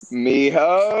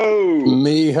Miho.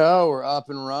 Miho, we're up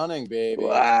and running, baby.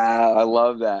 Wow, I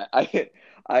love that. I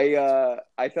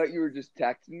thought you were just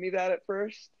texting me that at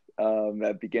first.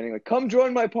 At beginning, like, come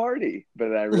join my party. But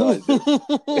then I realized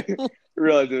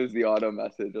it was the auto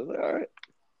message. I was like, all right.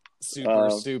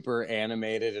 Super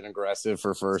animated and aggressive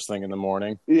for first thing in the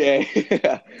morning. Yeah.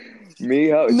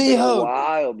 Miho, it's been a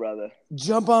while, brother.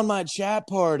 Jump on my chat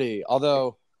party.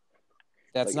 Although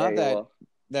that's not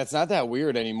that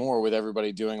weird anymore with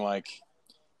everybody doing like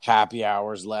happy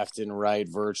hours left and right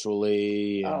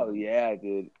virtually. Oh yeah,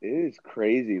 dude. It is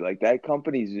crazy. Like that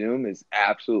company Zoom is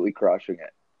absolutely crushing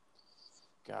it.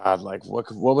 God, like what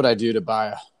would I do to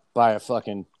buy a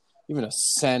fucking even a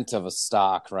cent of a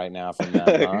stock right now from them,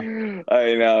 huh?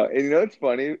 I know. And you know it's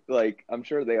funny? Like I'm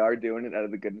sure they are doing it out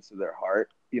of the goodness of their heart,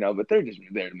 but they're just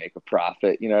there to make a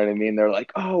profit, you know what I mean? They're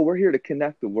like, "Oh, we're here to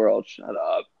connect the world." Shut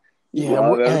up.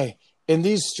 Hey, in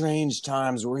these strange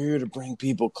times, we're here to bring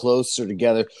people closer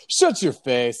together. Shut your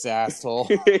face, asshole.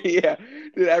 Yeah.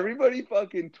 Dude, everybody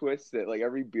fucking twists it. Like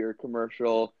every beer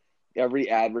commercial, every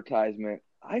advertisement.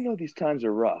 I know these times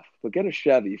are rough, but get a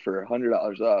Chevy for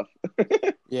 $100 off.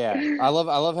 Yeah. I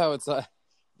love how it's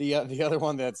the other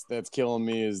one that's killing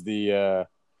me is the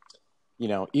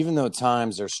even though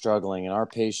times are struggling and our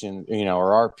patient,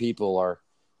 or our people are,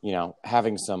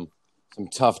 having some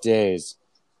tough days,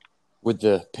 with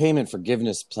the payment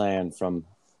forgiveness plan from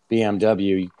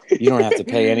BMW, you don't have to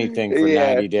pay anything for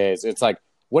 90 days. It's like,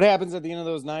 what happens at the end of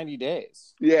those 90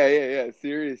 days? Yeah.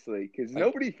 Seriously, because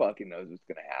nobody fucking knows what's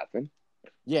going to happen.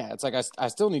 Yeah, it's like I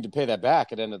still need to pay that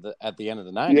back at the end of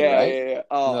the 90, right? Yeah.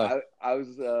 Oh, I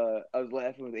was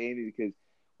laughing with Andy because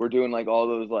we're doing like all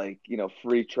those like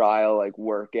free trial like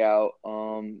workout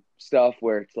stuff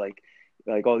where it's like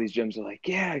all these gyms are like,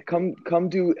 yeah, come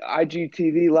do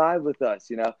IGTV live with us,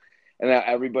 and now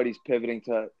everybody's pivoting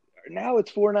to now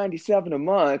it's $497 a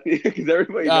month because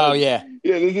everybody knows.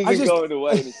 This isn't going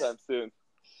away anytime soon.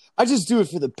 I just do it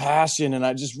for the passion, and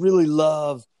I just really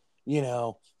love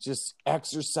just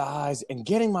exercise and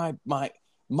getting my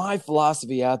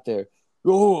philosophy out there.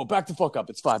 Oh, back the fuck up!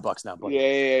 It's $5 now, buddy.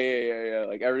 Yeah.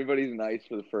 Like everybody's nice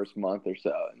for the first month or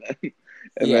so, and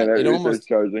then everybody starts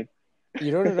charging.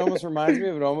 You know what it almost reminds me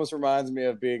of? It almost reminds me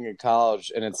of being in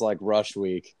college, and it's like rush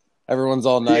week. Everyone's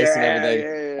all nice and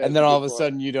everything, and then all of a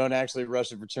sudden you don't actually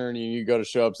rush a fraternity, and you go to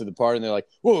show up to the party, and they're like,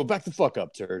 "Whoa, back the fuck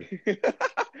up, turd."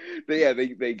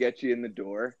 They get you in the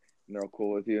door. And they're all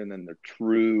cool with you, and then the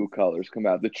true colors come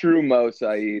out. The true Mo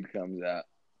Saeed comes out.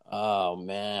 Oh,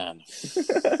 man.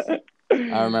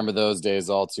 I remember those days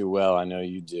all too well. I know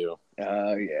you do.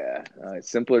 Oh, yeah.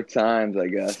 Simpler times, I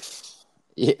guess.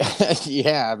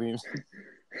 Yeah, I mean.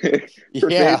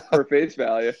 For face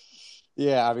value.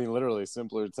 Yeah, I mean, literally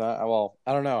simpler time. Well,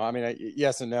 I don't know. I mean,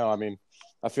 yes and no. I mean,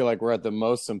 I feel like we're at the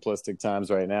most simplistic times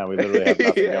right now. We literally have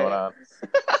nothing going on.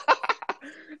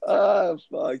 Oh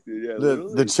fuck, dude! Yeah,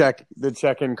 the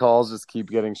check-in calls just keep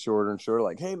getting shorter and shorter.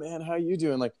 Like, hey man, how you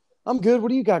doing? Like, I'm good. What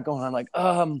do you got going on? Like,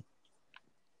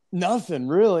 nothing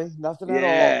really, nothing at all.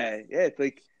 Yeah. It's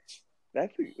like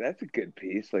that's a good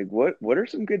piece. Like, what are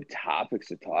some good topics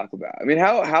to talk about? I mean,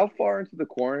 how far into the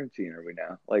quarantine are we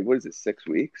now? Like, what is it? 6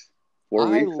 weeks? 4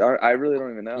 weeks? I really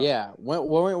don't even know. Yeah.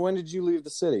 When did you leave the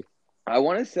city? I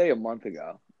want to say a month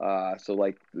ago. So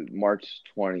like March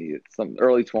 20th,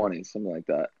 early 20s, something like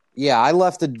that. Yeah, I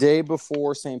left the day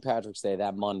before St. Patrick's Day,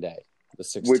 that Monday, the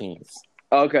 16th.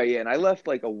 Okay, yeah, and I left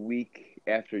like a week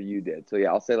after you did. So yeah,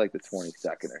 I'll say like the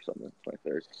 22nd or something,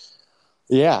 23rd.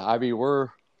 Yeah, I mean we're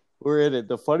in it.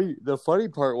 The funny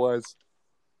part was,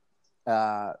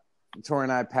 Tori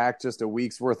and I packed just a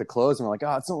week's worth of clothes, and we're like,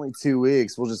 oh, it's only 2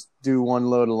 weeks. We'll just do one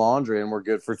load of laundry, and we're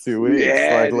good for 2 weeks.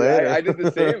 Yeah, like later. I did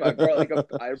the same. I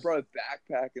brought a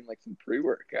backpack and like some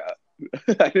pre-workout.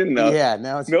 I didn't know. Yeah,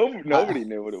 now nobody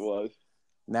knew what it was.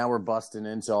 Now we're busting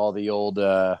into all the old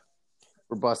high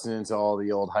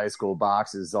school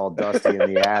boxes, all dusty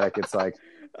in the attic. It's like,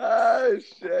 oh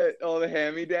shit! All the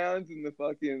hand-me-downs in the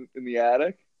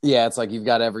attic. Yeah, it's like you've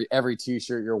got every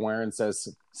T-shirt you're wearing says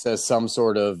some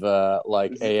sort of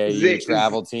like AAU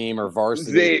travel team or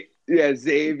varsity.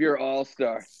 Xavier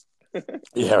All-Star.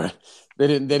 Yeah, they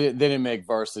didn't make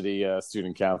varsity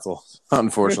student council,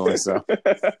 unfortunately. So,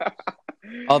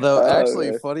 although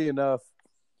actually, funny enough,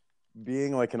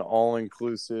 being like an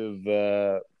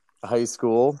all-inclusive high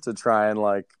school to try and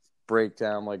like break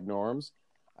down like norms,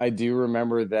 I do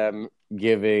remember them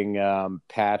giving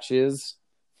patches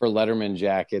for Letterman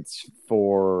jackets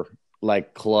for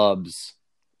like clubs.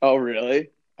 Oh,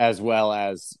 really? As well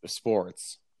as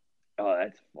sports. Oh,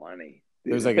 that's funny.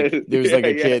 There was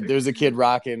a kid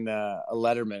rocking a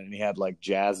Letterman, and he had like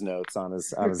jazz notes on his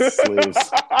sleeves.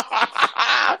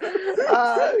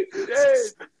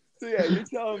 Shit. So yeah, you're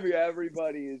telling me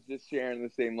everybody is just sharing the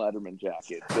same Letterman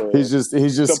jacket. He's just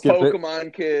The skipping.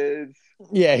 Pokemon kids.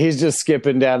 Yeah, he's just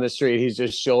skipping down the street. He's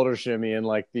just shoulder shimmying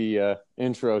like the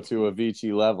intro to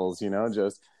Avicii Levels,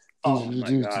 just. Oh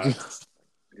my god,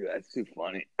 dude, that's too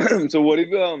funny. So what have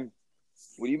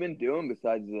you been doing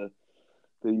besides the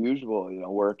usual?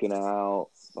 Working out,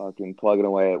 fucking plugging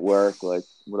away at work. Like,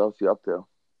 what else you up to?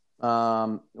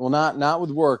 Well, not with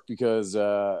work because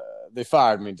they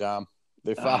fired me, Tom.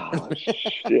 They fired me.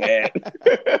 Shit.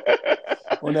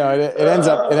 Well, no, it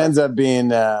ends up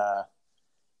being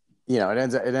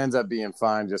it ends up being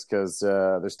fine just because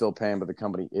they're still paying, but the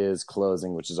company is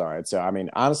closing, which is all right. So, I mean,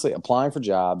 honestly, applying for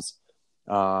jobs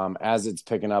as it's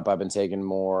picking up, I've been taking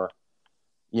more.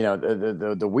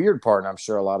 The weird part, and I'm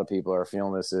sure a lot of people are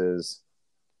feeling this, is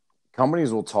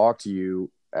companies will talk to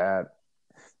you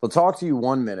they'll talk to you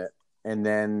 1 minute, and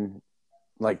then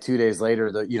like 2 days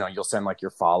later, you'll send like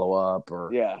your follow up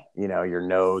or your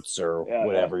notes or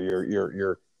whatever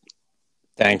your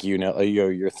thank you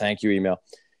your thank you email,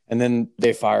 and then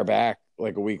they fire back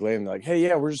like a week later and they're like, hey,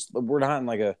 yeah, we're not in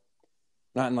like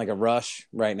a rush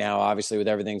right now, obviously with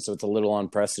everything, so it's a little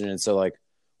unprecedented. So like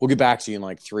we'll get back to you in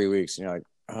like 3 weeks, and you're like,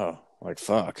 oh, like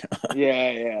fuck.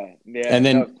 Yeah. And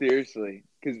then seriously.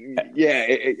 Because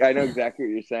I know exactly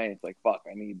what you're saying. It's like, fuck,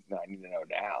 I need to know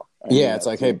now. It's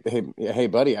like, hey,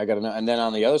 buddy, I gotta know. And then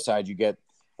on the other side, you get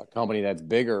a company that's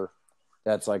bigger,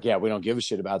 that's like, yeah, we don't give a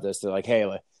shit about this. They're like, hey,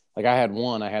 like I had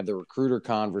the recruiter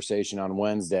conversation on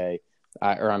Wednesday,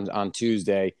 or on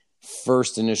Tuesday,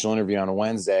 first initial interview on a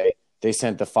Wednesday. They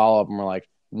sent the follow up and were like,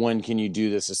 when can you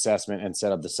do this assessment and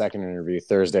set up the second interview,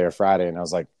 Thursday or Friday? And I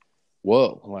was like,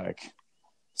 whoa, like,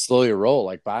 slow your roll.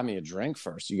 Like, buy me a drink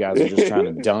first. You guys are just trying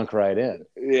to dunk right in.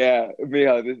 Yeah,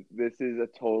 this is a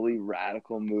totally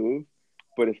radical move.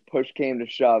 But if push came to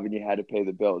shove and you had to pay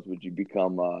the bills, would you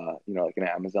become, like an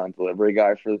Amazon delivery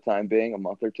guy for the time being, a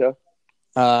month or two?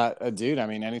 Dude, I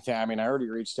mean, anything. I mean, I already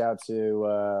reached out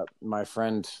to my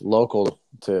friend local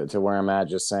to where I'm at,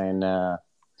 just saying,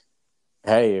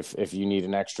 hey, if you need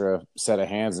an extra set of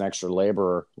hands, an extra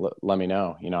laborer, let me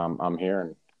know. I'm here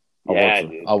and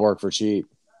I'll work for cheap.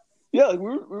 Yeah, like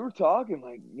we were talking,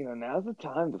 like, now's the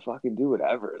time to fucking do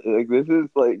whatever. Like, this is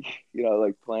like,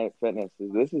 like Planet Fitness.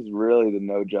 This is really the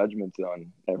no judgment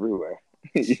zone everywhere.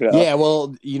 Yeah, well,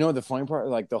 the funny part,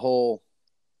 like the whole,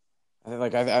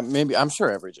 like I'm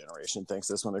sure every generation thinks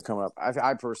this when they're coming up.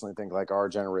 I personally think like our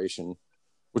generation,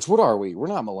 which what are we? We're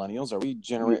not millennials. Are we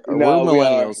No, we're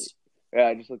millennials. Yeah,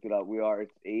 I just looked it up. We are.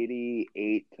 It's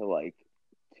 88 to like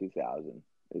 2000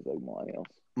 is like millennials.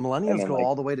 Millennials go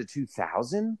all the way to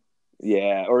 2000.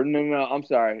 Yeah, or no, I'm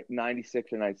sorry,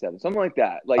 96 or 97, something like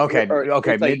that. Like okay,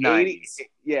 mid 90s.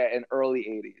 Yeah, and early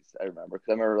 80s. I remember because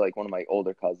I remember like one of my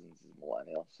older cousins is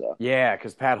millennial. So yeah,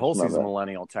 because Pat Holsey's a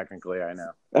millennial technically. I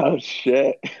know. Oh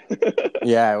shit.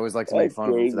 Yeah, I always like to make fun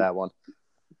of him for that one.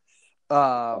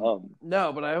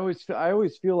 No, but I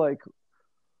always feel like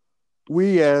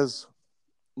we as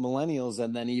millennials,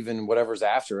 and then even whatever's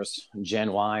after us,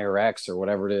 Gen Y or X or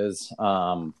whatever it is,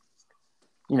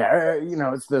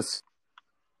 it's this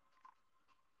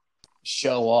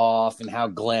show off and how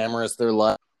glamorous their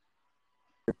life.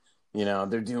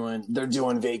 They're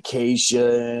doing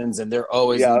vacations and they're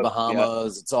always in the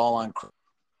Bahamas. It's all on.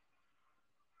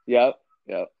 Yep.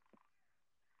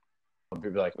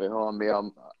 People like, wait, hold on, me.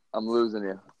 I'm losing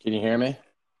you. Can you hear me?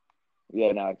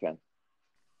 Yeah, now I can.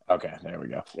 Okay, there we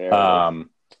go.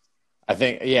 I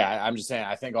think, I'm just saying,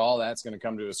 I think all that's going to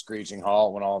come to a screeching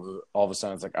halt when all of a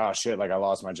sudden it's like, oh shit, like I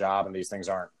lost my job and these things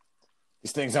aren't,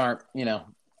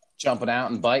 jumping out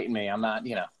and biting me. I'm not,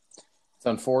 it's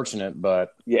unfortunate,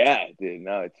 but yeah, dude,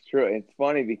 no, it's true. It's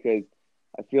funny because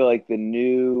I feel like the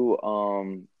new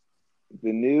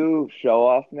show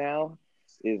off now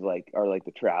are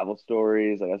the travel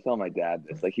stories. Like I was telling my dad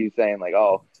this, like he was saying like,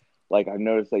 oh, like I've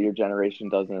noticed that your generation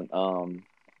doesn't,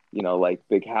 like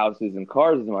big houses and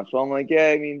cars as much. So I'm like, yeah,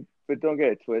 I mean, but don't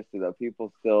get it twisted though.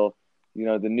 People still,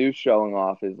 the new showing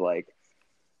off is like,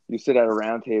 you sit at a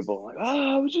round table like,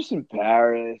 oh, I was just in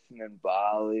Paris and then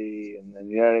Bali and then,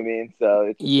 you know what I mean? So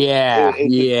it's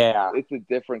it's a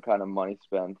different kind of money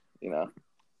spent, Well,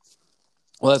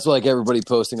 that's like everybody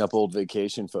posting up old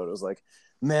vacation photos like,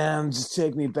 man, just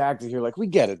take me back to here. Like, we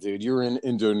get it, dude. You're in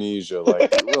Indonesia.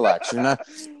 Like, relax.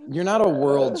 You're not a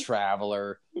world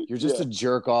traveler. You're just a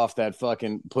jerk off that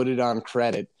fucking put it on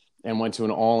credit and went to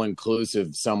an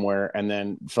all-inclusive somewhere and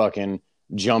then fucking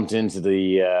jumped into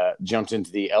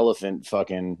the elephant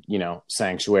fucking,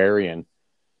 sanctuary and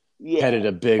petted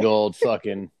a big old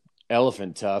fucking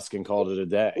elephant tusk and called it a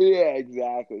day. Yeah,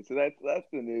 exactly. So that's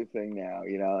the new thing now,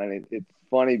 and it's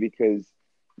funny because,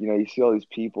 you see all these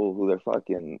people who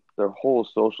their whole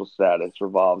social status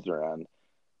revolves around,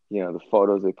 the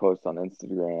photos they post on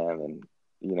Instagram and,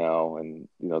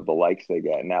 the likes they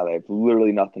get. Now they have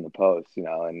literally nothing to post,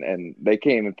 and they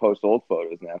can't even post old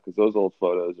photos now because those old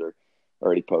photos are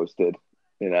already posted,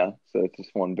 so it's just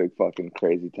one big fucking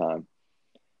crazy time.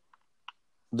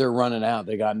 They're running out.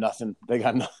 They got nothing.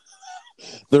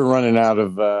 They're running out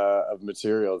of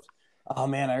materials. Oh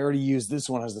man, I already used this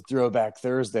one as the throwback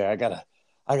Thursday. I gotta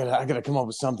come up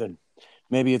with something.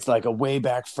 Maybe it's like a way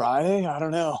back Friday. I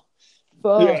don't know.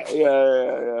 Fuck.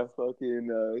 Yeah.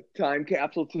 Fucking time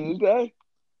capsule Tuesday.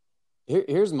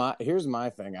 Here's my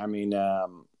thing. I mean,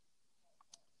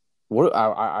 what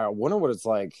I wonder what it's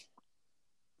like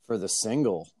for the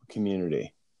single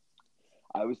community.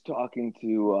 I was talking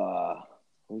to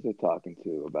who was I talking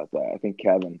to about that? I think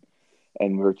Kevin,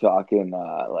 and we were talking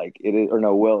like it is or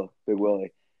no Big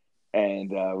Willie,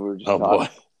 and we were just talking. Boy.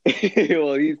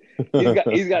 Well, he's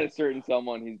got a certain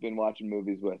someone he's been watching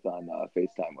movies with on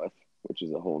FaceTime with, which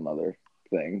is a whole nother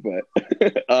thing. But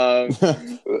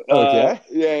okay,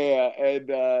 yeah, and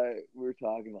we were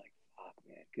talking like, fuck,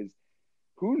 man, because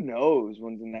who knows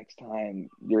when's the next time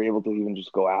you're able to even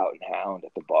just go out and hound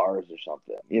at the bars or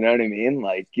something? You know what I mean?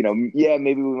 Like, yeah,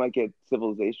 maybe we might get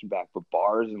civilization back, but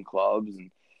bars and clubs and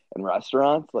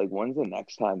restaurants, like, when's the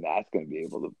next time that's going to be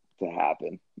able to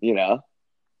happen?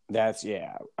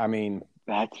 I mean,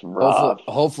 that's rough.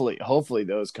 Hopefully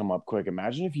those come up quick.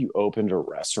 Imagine if you opened a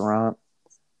restaurant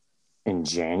in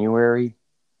January.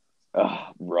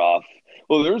 Rough.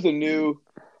 Well, there's a new,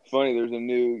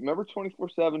 remember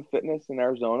 24/7 Fitness in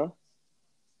Arizona?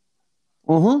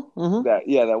 Mm-hmm. That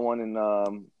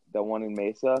one in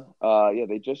Mesa. Yeah,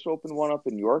 they just opened one up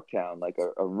in Yorktown, like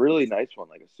a really nice one,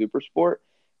 like a super sport.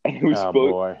 And it was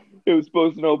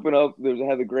supposed to open up.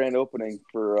 Had the grand opening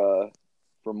for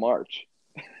March.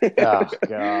 Oh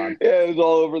God. Yeah, it was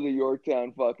all over the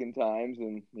Yorktown fucking Times,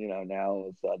 and now all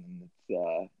of a sudden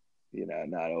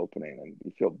it's not opening, and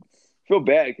you feel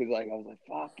bad because like I was like,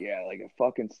 fuck yeah, like a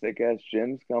fucking stick ass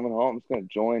gym's coming home. I'm just gonna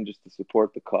join just to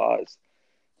support the cause.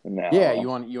 And now, yeah, you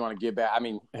want to get back. I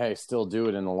mean, hey, still do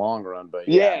it in the long run, but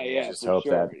just hope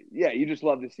sure. that. Yeah, you just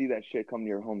love to see that shit come to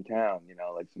your hometown.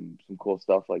 Like some cool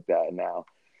stuff like that. And now,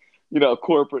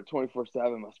 corporate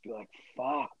 24/7 must be like,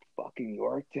 fucking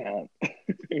Yorktown.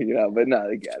 But no,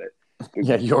 they get it.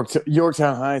 Yeah,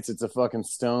 Yorktown Heights. It's a fucking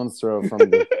stone's throw from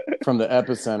the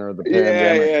epicenter of the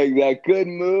pandemic. Yeah, exactly. Good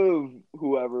move,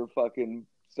 whoever fucking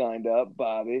signed up,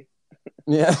 Bobby.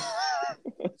 Yeah,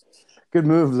 good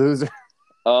move, loser.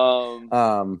 Yeah,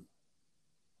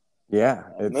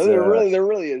 it's no, there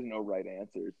really is no right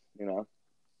answers.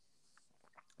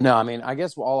 No, I mean, I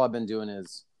guess all I've been doing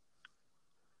is.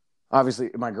 Obviously,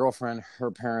 my girlfriend,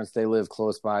 her parents, they live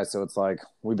close by, so it's like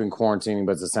we've been quarantining,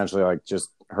 but it's essentially like just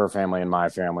her family and my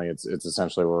family. It's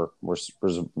essentially we're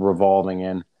revolving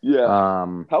in. Yeah.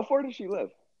 How far does she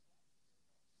live?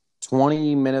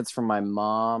 20 minutes from my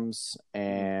mom's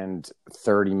and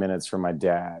 30 minutes from my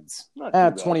dad's.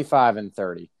 25 and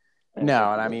 30.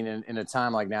 No, and I mean in a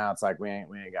time like now, it's like we ain't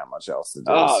got much else to do.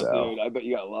 Oh, so. Dude, I bet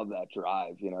you gotta love that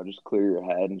drive. Just clear your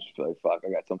head and just feel like, fuck, I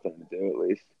got something to do at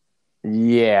least.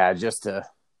 Yeah, just to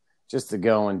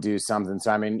go and do something. So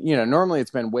I mean, normally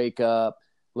it's been wake up,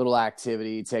 little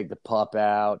activity, take the pup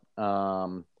out,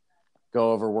 go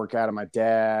over, work out at my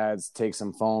dad's, take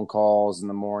some phone calls in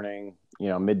the morning,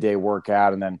 midday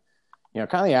workout, and then kind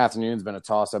of the afternoon's been a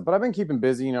toss up. But I've been keeping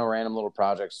busy, random little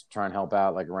projects, try and help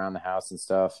out like around the house and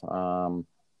stuff.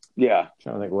 Yeah,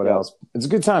 trying to think what else. It's a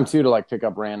good time too to like pick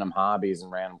up random hobbies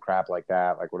and random crap like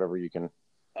that, like whatever you can.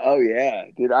 Oh yeah,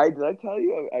 did I tell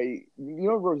you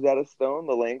Rosetta Stone,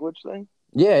 the language thing?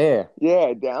 Yeah.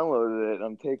 I downloaded it.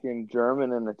 I'm taking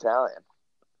German and Italian.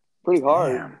 Pretty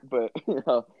hard, but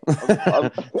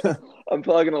I'm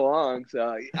plugging along.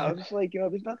 So I was just like,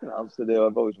 there's nothing else to do.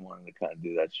 I've always wanted to kind of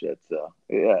do that shit. So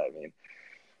yeah, I mean,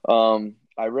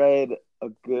 I read a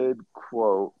good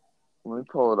quote. Let me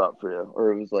pull it up for you.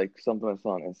 Or it was like something I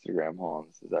saw on Instagram. Hold on,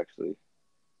 this is actually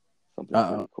something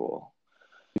pretty cool.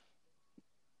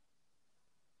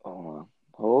 Hold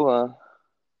on.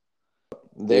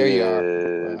 There you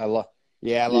are. I lost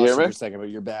you for a second, but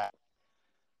you're back.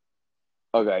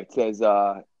 Okay, it says,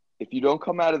 if you don't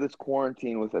come out of this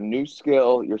quarantine with a new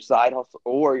skill, your side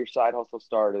hustle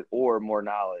started, or more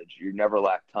knowledge, you never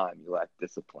lack time. You lack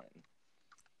discipline.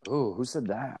 Ooh, who said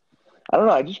that? I don't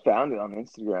know. I just found it on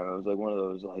Instagram. It was like one of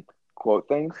those like quote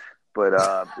things, but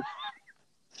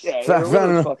Yeah, I they're found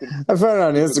really it, fucking I found it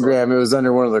on stupid Instagram. books. It was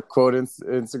under one of the quote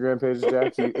Instagram pages,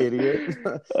 Jack. You idiot.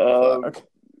 Um, Fuck.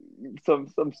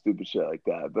 some stupid shit like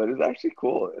that, but it's actually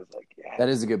cool. It's like, yeah, That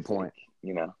is a dude, good it's like, point.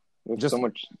 we have so Just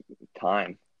much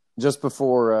time. just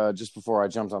before I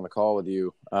jumped on the call with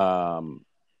you,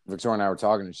 Victoria and I were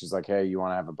talking, and she's like, "Hey, you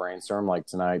want to have a brainstorm like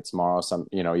tonight, tomorrow, some,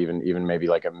 even maybe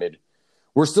like a mid."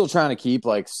 We're still trying to keep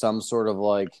like some sort of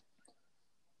like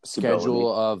Stability.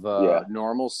 schedule of Yeah.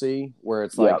 normalcy, where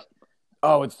it's like, Yep.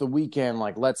 oh, it's the weekend,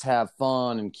 like let's have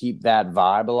fun and keep that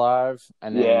vibe alive,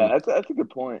 and Yeah, then that's a good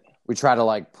point. we try to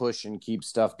like push and keep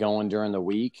stuff going during the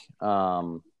week.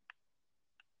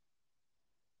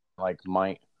 Like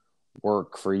might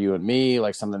work for you and me,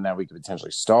 like something that we could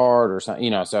potentially start or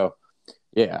something. So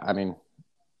yeah, I mean,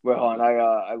 Wait, hold on.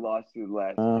 I lost you the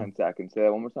last 10 seconds. Say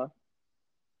that one more time.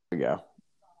 there we go.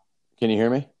 Can you hear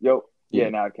me? Yo. Yeah, Yeah.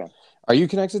 now I can. Are you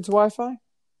connected to Wi-Fi?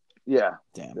 Yeah.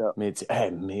 Damn. Yep. Me too. Hey,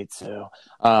 me too.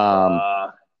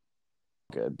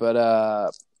 Good.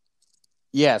 But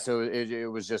yeah, so it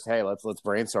was just, hey, let's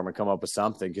brainstorm and come up with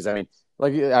something. Because I mean,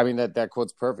 that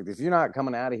quote's perfect. If you're not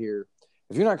coming out of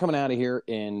here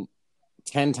in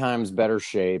 10 times better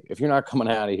shape, if you're not coming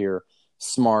out of here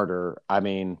smarter, I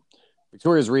mean,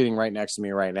 Victoria's reading right next to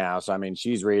me right now. So I mean,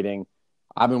 she's reading.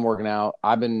 I've been working out.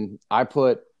 I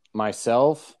put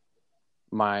myself,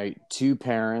 my two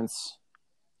parents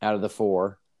out of the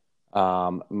four,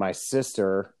 my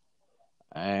sister,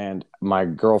 and my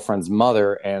girlfriend's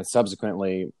mother, and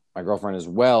subsequently my girlfriend as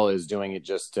well is doing it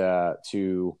just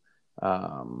to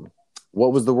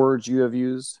what was the word you have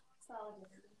used?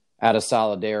 Out of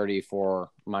solidarity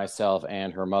for myself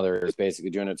and her mother is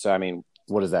basically doing it. So I mean,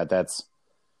 what is that? That's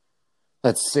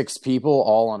 6 people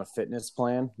all on a fitness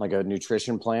plan, like a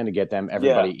nutrition plan to get them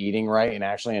everybody eating right, and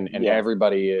actually and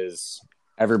everybody's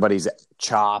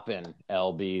chopping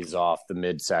lbs off the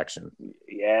midsection.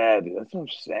 Yeah, dude, that's what I'm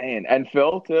saying. And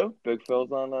Phil too. Big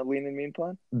Phil's on the lean and mean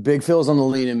plan. Big Phil's on the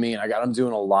lean and mean. I got him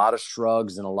doing a lot of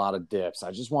shrugs and a lot of dips.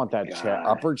 I just want that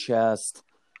upper chest.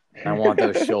 And I want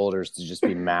those shoulders to just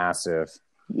be massive.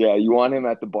 Yeah, you want him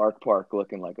at the Bark Park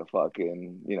looking like a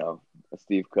fucking, a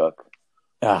Steve Cook.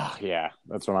 Yeah,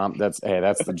 that's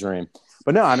the dream.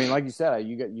 But no, I mean, like you said,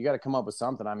 you got to come up with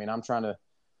something. I mean, I'm trying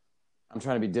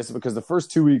to be disciplined, because the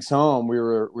first 2 weeks home, we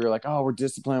were like, oh, we're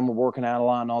disciplined, we're working out a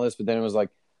lot and all this. But then it was like,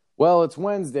 well, it's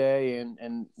Wednesday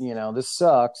and this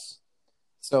sucks.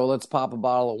 So let's pop a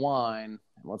bottle of wine.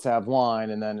 Let's have wine.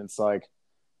 And then it's like,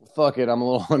 fuck it, I'm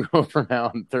a little hungover now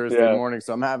on Thursday morning,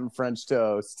 so I'm having French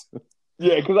toast.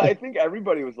 Yeah, because I think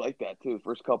everybody was like that too. The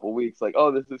first couple of weeks, like,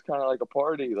 oh, this is kind of like a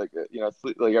party, like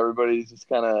like everybody's just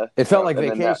kind of. It felt like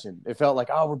vacation. It felt like,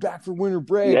 oh, we're back for winter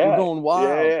break. Yeah, we're going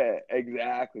wild. Yeah,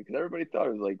 exactly. Because everybody thought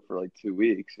it was like for like 2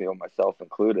 weeks, myself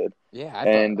included. Yeah, I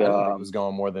thought it was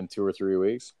going more than 2 or 3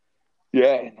 weeks.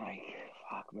 Yeah, and like,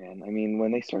 fuck, man. I mean,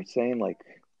 when they start saying like,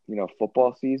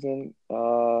 football season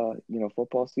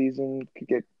could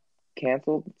get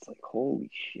canceled, it's like,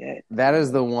 holy shit. That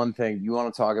is the one thing. You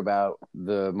want to talk about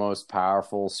the most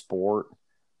powerful sport?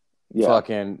 Yeah.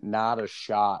 Fucking not a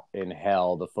shot in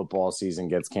hell the football season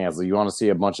gets canceled. You want to see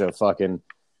a bunch of fucking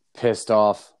pissed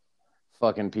off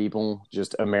fucking people,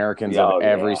 just Americans of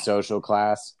every social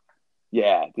class.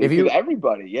 Yeah, dude,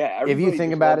 everybody if you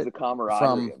think about it, the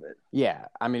camaraderie of it. Yeah,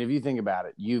 I mean, if you think about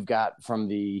it, you've got from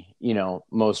the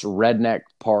most redneck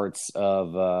parts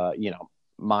of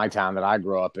my town that I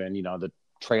grew up in, the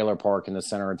trailer park in the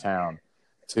center of town,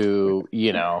 to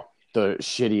the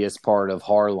shittiest part of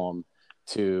Harlem,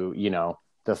 to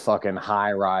the fucking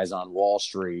high rise on Wall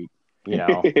Street,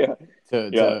 to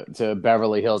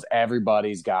Beverly Hills.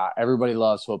 Everybody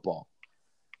loves football.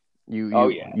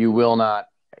 You will not.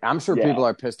 I'm sure people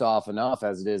are pissed off enough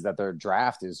as it is that their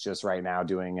draft is just right now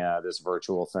doing this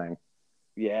virtual thing.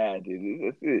 Yeah,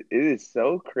 dude, it is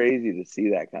so crazy to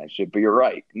see that kind of shit. But you're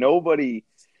right. Nobody's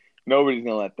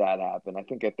gonna let that happen. I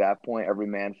think at that point, every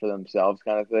man for themselves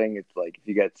kind of thing. It's like, if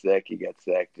you get sick, you get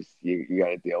sick. Just you got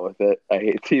to deal with it. I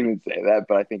hate to even say that,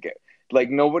 but I think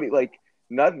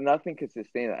nothing could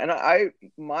sustain it. And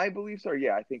my beliefs are,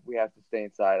 I think we have to stay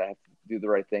inside. I have to do the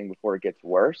right thing before it gets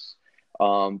worse.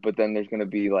 But then there's going to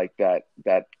be like that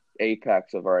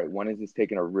apex of, all right, when is this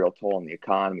taking a real toll on the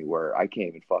economy where I can't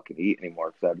even fucking eat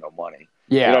anymore because I have no money?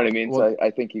 Yeah, you know what I mean. Well, so I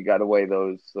think you got to weigh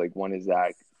those. Like, when is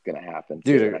that going to happen,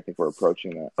 dude? And I think we're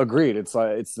approaching that. Agreed. It's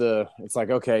like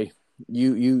okay,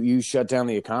 you shut down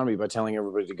the economy by telling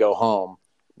everybody to go home.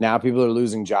 Now people are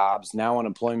losing jobs. Now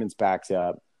unemployment's backed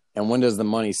up. And when does the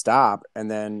money stop?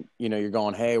 And then you're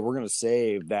going, hey, we're going to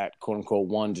save that quote unquote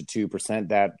 1% to 2%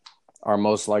 that are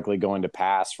most likely going to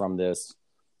pass from this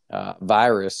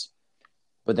virus.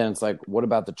 But then it's like, what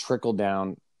about the trickle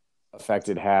down effect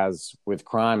it has with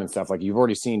crime and stuff? Like, you've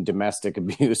already seen domestic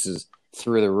abuses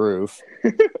through the roof.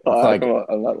 I'm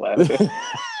not laughing.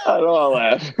 I don't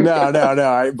want to laugh.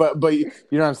 No. But you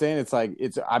know what I'm saying? It's like,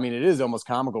 I mean, it is almost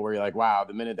comical where you're like, wow,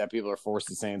 the minute that people are forced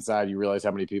to stay inside, you realize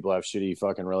how many people have shitty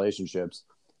fucking relationships.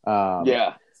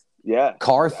 Yeah.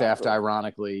 Car theft,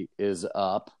 ironically, is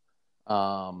up.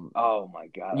 Oh my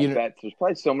God. I bet there's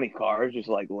probably so many cars just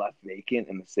like left vacant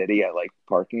in the city at like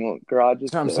parking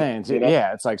garages. That's what I'm saying. You know?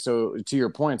 Yeah. It's like, so to your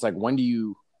point, it's like, when do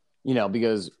you,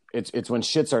 because it's when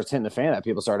shit starts hitting the fan that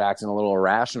people start acting a little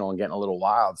irrational and getting a little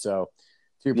wild. So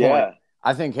to your point,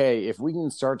 I think, hey, if we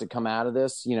can start to come out of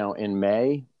this, in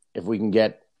May, if we can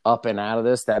get up and out of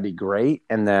this, that'd be great.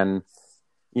 And then,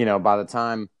 by the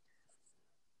time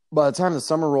the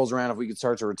summer rolls around, if we could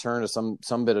start to return to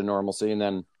some bit of normalcy, and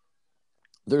then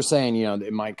they're saying,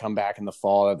 it might come back in the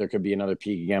fall, that there could be another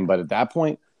peak again. But at that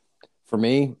point, for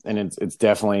me, and it's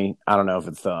definitely, I don't know if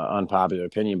it's the unpopular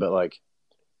opinion, but like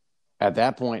at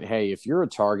that point, hey, if you're a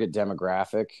target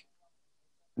demographic,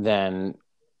 then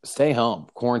stay home,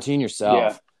 quarantine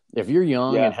yourself. If you're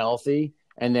young and healthy,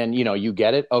 and then, you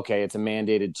get it, okay, it's a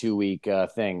mandated 2-week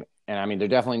thing. And I mean, there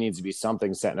definitely needs to be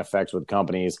something set in effect with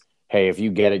companies. Hey, if you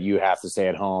get it, you have to stay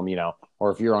at home,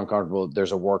 or if you're uncomfortable,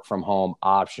 there's a work from home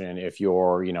option. If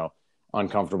you're,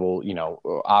 uncomfortable,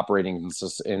 operating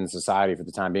in society for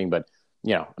the time being. But,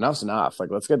 enough's enough.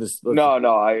 Like, let's get this.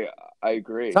 I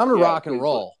agree. Time to rock and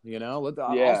roll.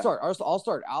 I'll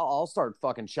start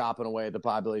fucking chopping away at the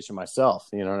population myself.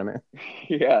 You know what I mean?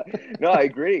 Yeah. No, I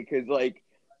agree. Because like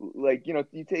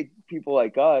you take people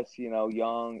like us,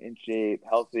 young, in shape,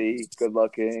 healthy, good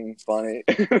looking, funny,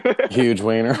 huge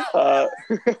wiener.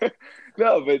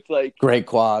 No, but it's like great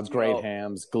quads, great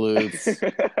hams, glutes,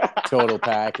 total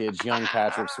package. Young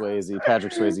Patrick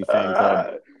Swayze fan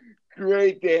club.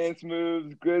 Great dance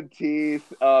moves, good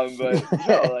teeth, but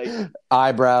like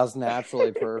eyebrows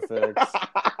naturally perfect.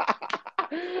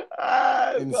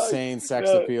 Insane sex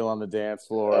appeal on the dance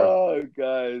floor. Oh,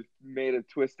 guys, made of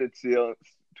twisted steel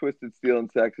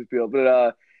and sex appeal.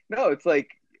 But no, it's like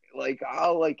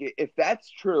I'll like if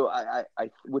that's true, I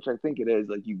which I think it is.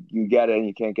 Like you get it and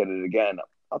you can't get it again.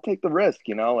 I'll take the risk,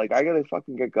 Like I gotta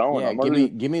fucking get going. Yeah,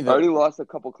 give me the. I already lost a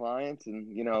couple clients,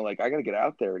 and like I gotta get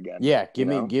out there again. Yeah, give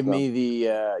me the.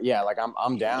 Like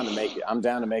I'm down to make it. I'm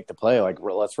down to make the play. Like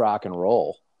let's rock and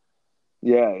roll.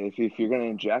 Yeah, if you're gonna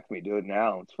inject me, do it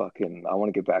now. It's fucking. I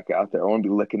want to get back out there. I want to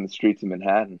be licking the streets of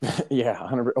Manhattan. Yeah,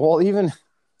 100%. Well, even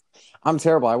I'm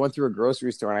terrible. I went through a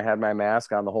grocery store and I had my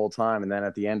mask on the whole time, and then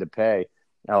at the end to pay,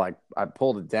 I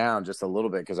pulled it down just a little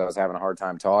bit because I was having a hard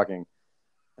time talking.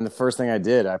 And the first thing I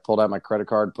did, I pulled out my credit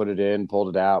card, put it in,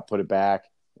 pulled it out, put it back,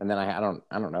 and then I don't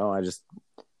know. I just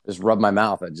rubbed my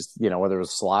mouth. I just whether it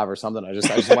was saliva or something, I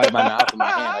just wiped my mouth with my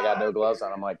hand. I got no gloves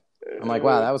on. I'm like,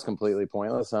 wow, that was completely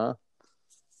pointless, huh?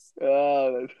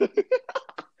 Oh, that's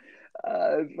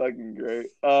fucking great.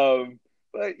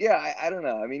 But yeah, I don't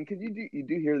know. I mean, because you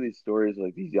do hear these stories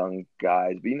like these young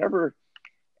guys, but you never.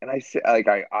 And I say, like,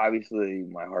 I obviously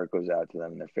my heart goes out to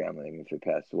them and their family, even if they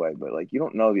passed away. But like, you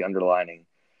don't know the underlying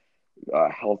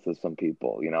health of some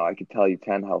people. I could tell you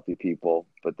 10 healthy people,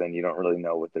 but then you don't really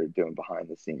know what they're doing behind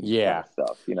the scenes. Yeah, kind of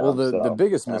stuff. Well, the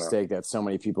biggest mistake that so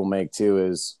many people make too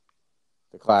is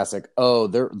the classic. Oh,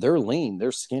 they're lean,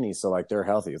 they're skinny, so like they're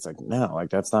healthy. It's like no, like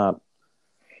that's not.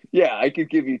 Yeah, I could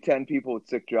give you 10 people with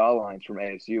sick jawlines from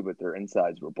ASU, but their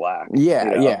insides were black.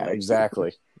 Yeah,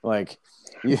 exactly. Like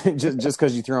just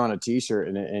because you throw on a t-shirt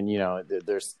and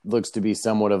there's looks to be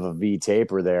somewhat of a V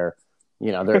taper there.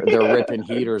 They're ripping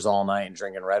heaters all night and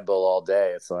drinking Red Bull all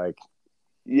day. It's like,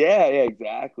 yeah,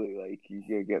 exactly. Like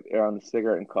you get on the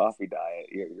cigarette and coffee diet,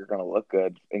 you're gonna look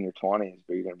good in your 20s,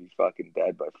 but you're gonna be fucking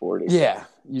dead by 40. Yeah,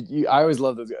 I always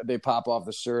love those. They pop off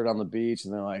the shirt on the beach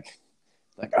and they're like,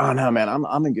 oh no, man,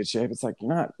 I'm in good shape. It's like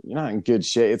you're not in good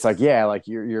shape. It's like like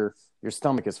your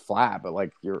stomach is flat, but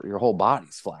like your whole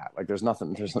body's flat. Like there's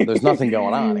nothing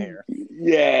going on here.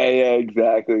 Yeah,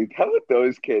 exactly. How about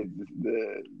those kids?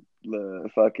 The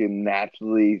fucking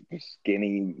naturally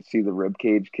skinny, see the rib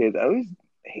cage kids. I always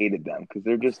hated them because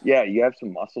they're just you have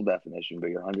some muscle definition,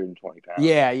 but you're 120 pounds.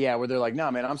 Yeah, where they're like,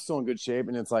 no, man, I'm still in good shape,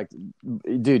 and it's like,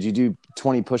 dude, you do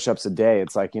 20 push-ups a day.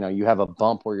 It's like you have a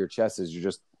bump where your chest is. You're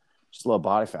just low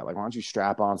body fat. Like, why don't you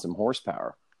strap on some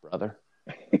horsepower, brother?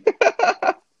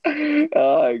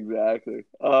 Oh, exactly.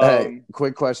 Hey,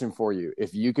 quick question for you.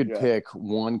 If you could pick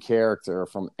one character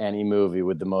from any movie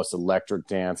with the most electric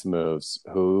dance moves,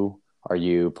 who are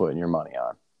you putting your money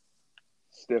on?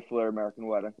 Stifler, American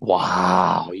Wedding.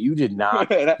 Wow, you did not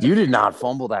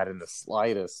fumble that in the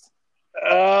slightest.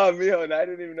 Oh, Mio, and I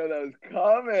didn't even know that was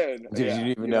coming. Dude, you Yeah, didn't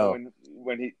even you know know.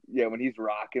 when he's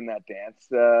rocking that dance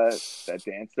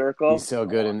He's circle. so I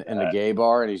good want in the that. gay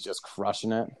bar, and he's just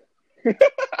crushing it.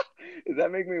 Does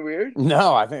that make me weird?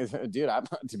 No, I think, dude.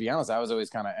 To be honest, I was always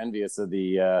kind of envious of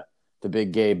the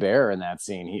big gay bear in that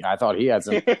scene. I thought he had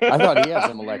some. I thought he had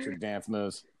some electric dance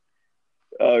moves.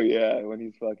 Oh yeah, when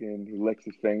he licks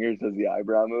his fingers, does the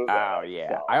eyebrow move? Oh, Oh that was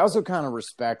yeah. I solid. also kind of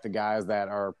respect the guys that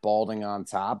are balding on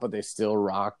top, but they still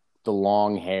rock the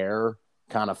long hair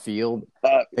kind of feel.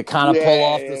 They kind of pull Yeah,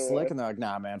 off the yeah, slick, and they're like,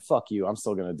 "Nah, man, fuck you. I'm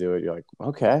still gonna do it." You're like,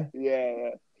 "Okay." yeah, yeah.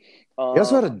 He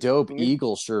also had a Um, dope let me.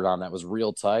 eagle shirt on that was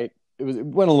real tight. It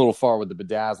went a little far with the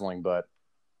bedazzling, but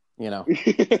you know,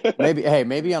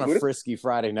 maybe on a What if? frisky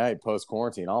Friday night post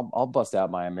quarantine, I'll bust out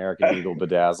my American Eagle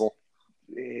bedazzle.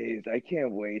 Jeez, I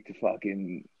can't wait to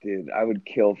fucking dude. I would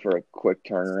kill for a quick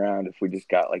turnaround if we just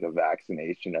got like a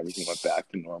vaccination. Everything went back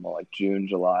to normal, like June,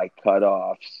 July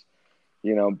cutoffs.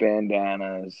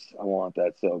 Bandanas. I want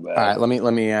that so All bad. right,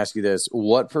 let me ask you this: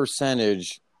 what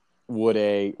percentage would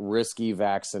a risky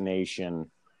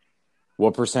vaccination?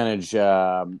 What percentage,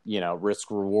 risk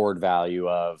reward value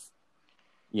of,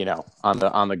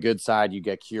 on the good side you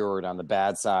get cured, on the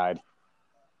bad side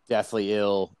deathly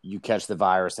ill, you catch the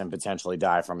virus and potentially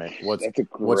die from it. What's That's a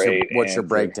what's your great what's your answer.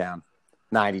 breakdown?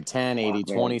 90-10, Fuck,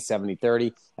 80-20, man.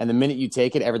 70-30. And the minute you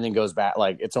take it, everything goes back.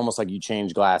 Like, it's almost like you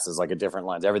change glasses, like a different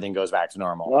lens. Everything goes back to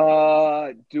normal.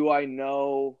 Do I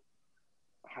know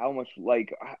how much?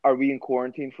 Like, are we in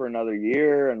quarantine for another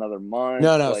year, another month?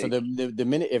 No, no. So Like, the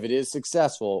minute, if it is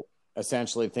successful,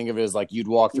 essentially think of it as like you'd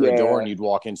walk through a door and yeah. you'd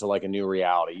walk into like a new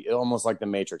reality, almost like the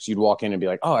Matrix. You'd walk in and be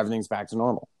like, oh, everything's back to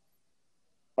normal.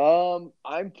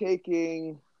 I'm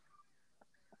taking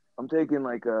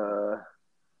like a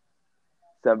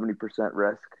 70%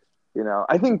 risk.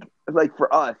 I think like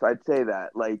for us, I'd say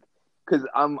that like because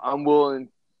I'm willing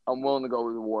to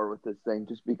go to war with this thing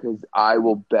just because I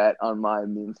will bet on my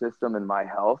immune system and my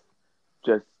health.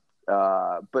 Just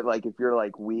but like if you're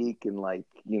like weak and like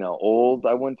old,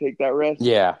 I wouldn't take that risk.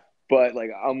 Yeah. But like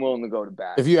I'm willing to go to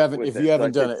bat If you haven't with if you it. So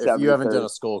haven't I done said it, if you seventy haven't done a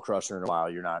thirty. skull crusher in a while,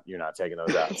 you're not taking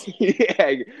those outs.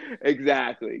 Yeah,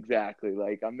 exactly.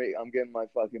 Like I'm getting my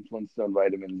fucking Flintstone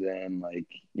vitamins in, like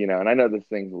and I know this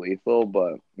thing's lethal,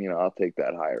 but I'll take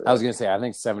that higher I was risk. gonna say I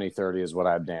think 70-30 is what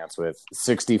I'd dance with.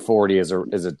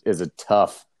 60-40 is a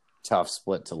tough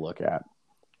split to look at.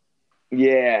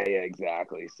 Yeah,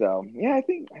 exactly. So yeah, I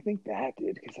think that,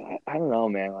 dude, because I don't know,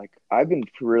 man. Like I've been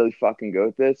really fucking good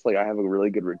at this. Like I have a really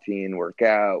good routine: work,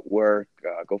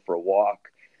 go for a walk.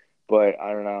 But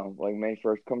I don't know. Like May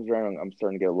 1st comes around, I'm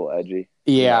starting to get a little edgy.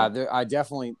 You Yeah, know? I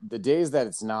definitely, the days that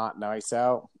it's not nice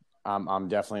out, I'm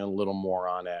definitely a little more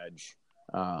on edge.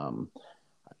 Um,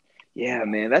 Yeah,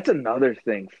 man. That's another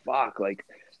thing. Fuck. Like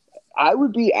I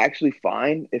would be actually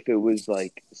fine if it was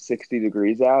like 60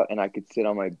 degrees out and I could sit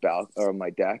on my or my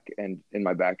deck and in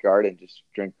my backyard and just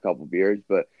drink a couple beers.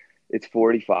 But it's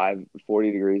 45,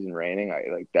 40 degrees and raining.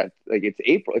 I like that. Like it's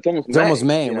April. It's almost it's almost May.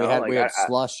 May, and we had Like we had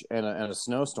slush and a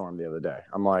snowstorm the other day.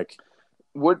 I'm like,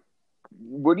 what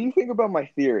what do you think about my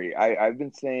theory? I've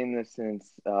been saying this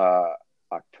since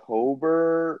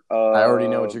October I already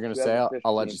know what of you're gonna say.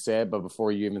 I'll let you 2015. say it, but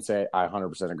before you even say it, I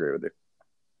 100% agree with you.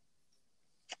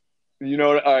 You know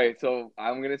what? All right, so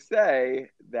I'm gonna say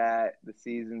that the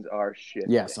seasons are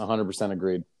Yes, shifting. 100%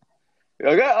 agreed.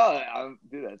 Okay,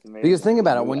 dude, that's Because amazing. think We'll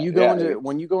about it, do when that. you go Yeah,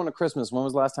 into Christmas, when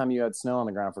was the last time you had snow on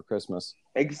the ground for Christmas?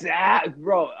 exact,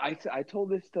 bro. I told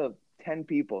this to 10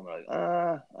 people, and they're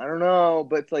like, I don't know,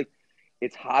 but it's like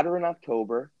it's hotter in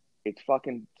October. It's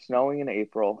fucking snowing in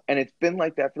April, and it's been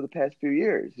like that for the past few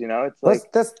years. It's That's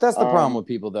like, that's that's the problem um, with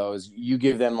people, though, is you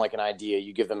give them like an idea,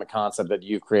 you give them a concept that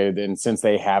you've created, and since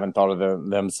they haven't thought of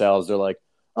themselves, they're like,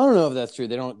 I don't know if that's true.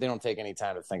 They don't take any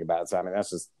time to think about it. So I mean, that's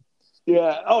just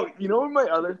yeah. Oh, you know what my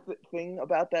other thing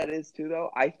about that is too, though.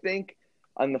 I think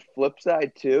on the flip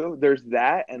side too, there's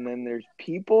that, and then there's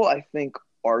people I think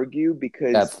argue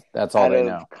because that's all out they of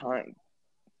know.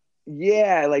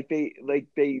 yeah, like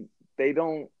they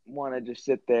don't want to just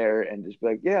sit there and just be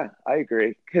like, yeah, I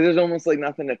agree, because there's almost like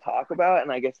nothing to talk about,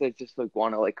 and I guess they just like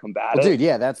want to like combat Well, it. dude,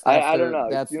 yeah, that's I don't their know.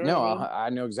 that's You know what I no, mean? I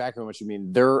know exactly what you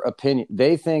mean. Their opinion,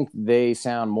 they think they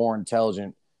sound more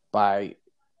intelligent by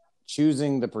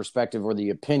choosing the perspective or the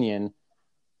opinion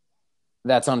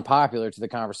that's unpopular to the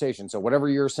conversation. So whatever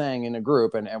you're saying in a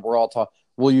group, and we're all talking,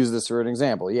 we'll use this for an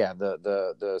example. Yeah,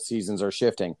 the seasons are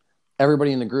shifting.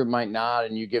 Everybody in the group might nod,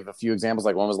 and you give a few examples,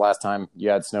 like when was the last time you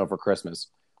had snow for Christmas?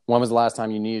 When was the last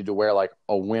time you needed to wear like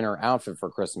a winter outfit for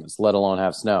Christmas, let alone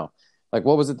have snow? Like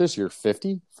what was it this year?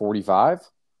 50, 45?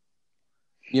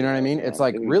 You know what I mean? It's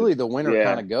like really the winter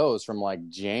kind yeah. of goes from like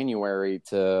January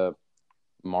to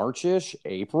Marchish,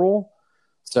 April.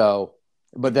 So,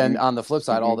 but then Mm-hmm. on the flip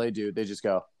side, all Mm-hmm. they do, they just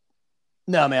go,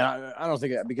 no, man, I don't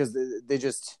think that, because they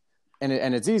just, and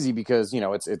it's easy because, you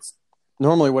know, it's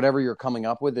normally whatever you're coming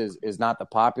up with is not the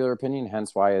popular opinion,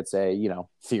 hence why it's a, you know,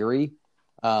 theory.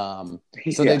 So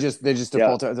Yeah. they just Yeah.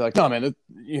 default to, they're like, no, man,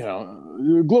 you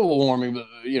know, global warming,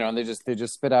 you know, and they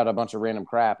just spit out a bunch of random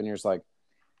crap, and you're just like,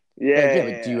 yeah,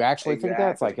 but do you Yeah. actually think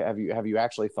that? It's like, Exactly. have you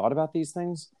actually thought about these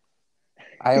things?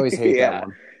 I always hate that Yeah,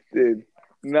 one. dude.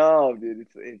 No, dude.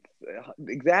 It's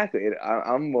exactly.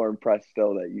 I'm more impressed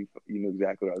still that you knew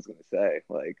exactly what I was gonna say.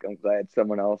 Like, I'm glad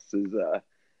someone else is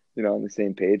on the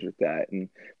same page with that. And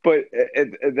but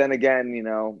then again,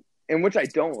 and which I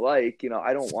don't like.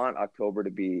 I don't want October to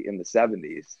be in the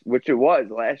 70s, which it was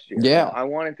last year. Yeah, I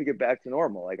want it to get back to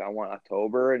normal. Like, I want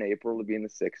October and April to be in the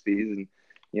 60s, and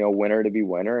winter to be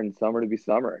winter and summer to be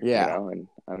summer. yeah, And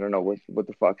I don't know what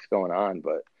the fuck's going on,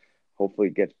 but hopefully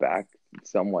it gets back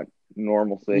somewhat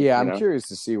normalcy. yeah. I'm curious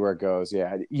to see where it goes.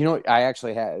 Yeah, you know, I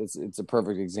actually had it's a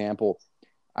perfect example.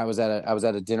 I was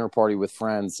at a dinner party with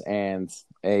friends, and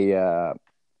a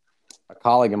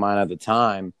colleague of mine at the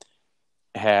time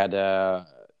had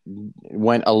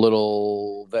went a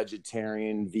little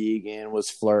vegetarian, vegan, was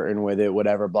flirting with it,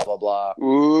 whatever, blah blah blah,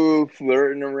 Ooh,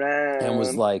 flirting and was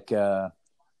around. like,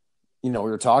 you know,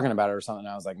 we were talking about it or something.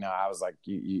 I was like, no, I was like,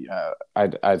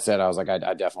 I said, I was like,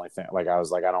 I definitely think, like, I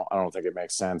was like, I don't think it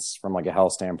makes sense from like a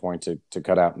health standpoint to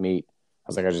cut out meat. I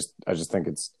was like, I just think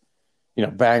it's, you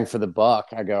know, bang for the buck.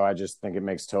 I just think it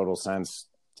makes total sense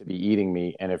to be eating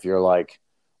meat. And if you're like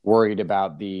worried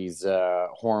about these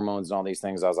hormones and all these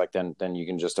things, I was like, then you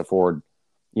can just afford,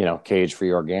 you know, cage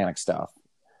free organic stuff.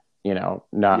 You know,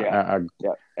 not Yeah,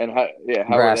 yeah. And how were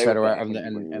grass they fed. with that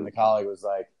And the colleague was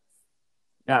like,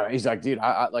 no, he's like, dude,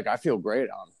 I I feel great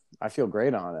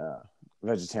on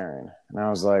vegetarian. And I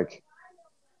was like,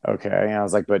 okay. And I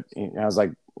was like, but I was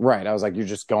like, right. I was like, you're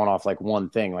just going off like one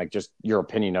thing, like just your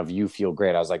opinion of you feel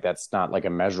great. I was like, that's not like a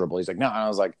measurable. He's like, no. And I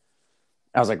was like,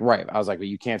 right. I was like, but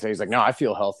you can't say. He's like, no, I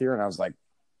feel healthier. And I was like,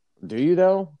 do you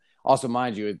though? Also,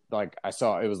 mind you, like I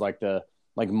saw it was like the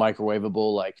like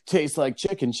microwavable, like tastes like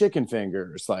chicken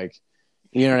fingers, like,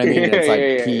 you know what I mean? yeah, It's like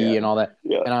yeah, pea yeah, and all that.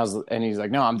 yeah. And he's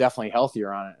like, no, I'm definitely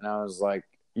healthier on it. And I was like,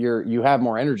 you have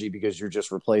more energy because you're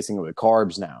just replacing it with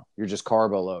carbs now. You're just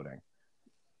carbo loading.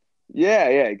 Yeah,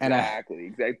 yeah, And exactly.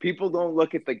 Exactly. People don't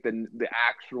look at like the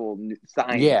actual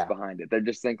science yeah. behind it. They're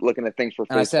just looking at things for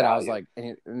And I face said, I was value.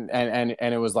 like,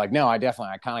 and it was like, no, I kind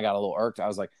of got a little irked. I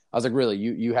was like, really,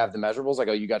 you have the measurables? I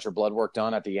go, you got your blood work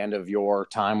done at the end of your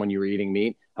time when you were eating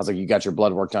meat? I was like, you got your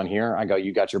blood work done here? I go,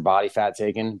 you got your body fat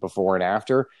taken before and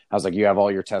after? I was like, you have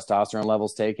all your testosterone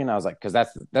levels taken? I was like, because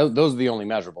those are the only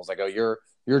measurables. I go, your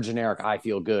generic I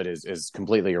feel good is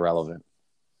completely irrelevant.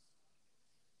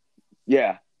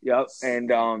 Yeah, yep. And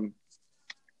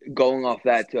going off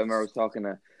that too, I remember I was talking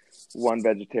to one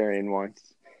vegetarian once,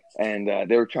 and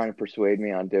they were trying to persuade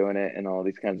me on doing it and all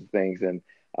these kinds of things. And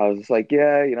I was just like,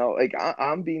 yeah, like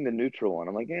I'm being the neutral one.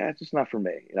 I'm like, yeah, it's just not for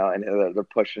me, And they're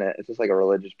pushing it. It's just like a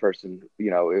religious person,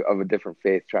 of a different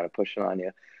faith trying to push it on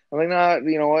you. I'm like, nah,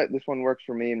 you know what? This one works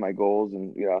for me and my goals,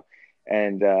 and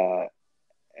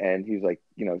and he was like,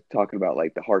 talking about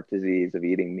like the heart disease of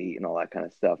eating meat and all that kind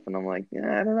of stuff. And I'm like,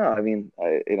 yeah, I don't know. I mean,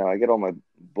 I get all my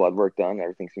blood work done.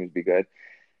 Everything seems to be good.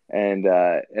 And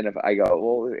if I go,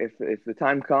 well, if the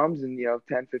time comes in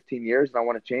 10, 15 years and I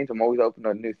want to change, I'm always open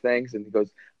to new things. And he goes,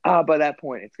 by that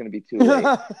point it's going to be too late.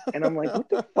 And I'm like, what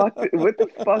the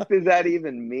fuck does that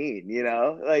even mean?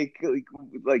 Like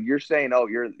you're saying, oh,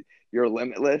 you're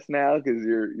limitless now because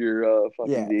you're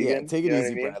fucking Yeah. vegan. Take it You know what I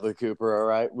easy, mean? Bradley Cooper. All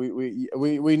right,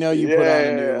 we know you put on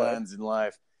a new Yeah, lens in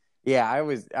life. Yeah, I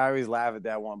always laugh at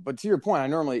that one. But to your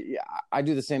point, I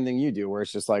do the same thing you do, where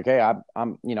it's just like, hey,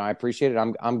 I'm you know, I appreciate it.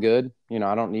 I'm good. You know,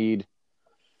 I don't need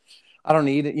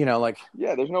like,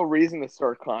 yeah. There's no reason to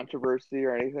start controversy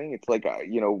or anything. It's like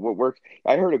what works.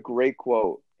 I heard a great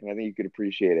quote, and I think you could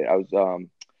appreciate it. I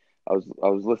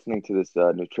was listening to this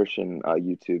nutrition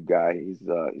YouTube guy.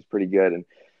 He's pretty good, and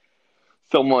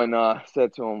someone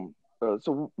said to him,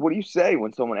 "So what do you say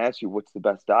when someone asks you what's the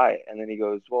best diet?" And then he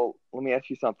goes, "Well, let me ask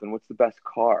you something. What's the best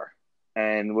car?"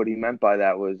 And what he meant by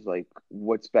that was like,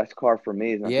 "What's best car for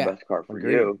me is not the yeah, best car for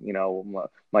agreed. you."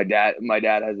 My dad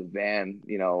has a van,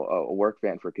 a work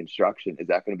van for construction. Is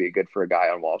that going to be good for a guy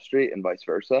on Wall Street and vice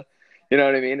versa? You know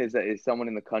what I mean? Is someone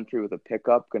in the country with a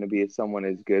pickup going to be someone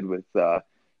as good with, a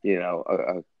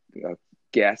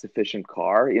gas efficient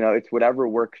car. It's whatever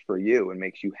works for you and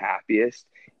makes you happiest.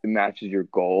 It matches your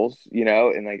goals,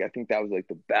 and like I think that was like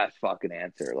the best fucking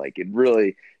answer. Like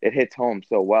it hits home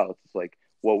so well. It's just like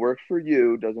what works for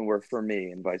you doesn't work for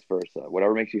me, and vice versa.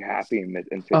 Whatever makes you happy and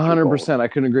fits your goals. 100%. I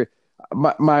couldn't agree.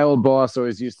 My old boss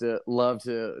always used to love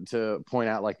to point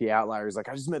out like the outliers. Like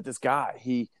I just met this guy.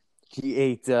 He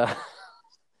ate.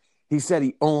 He said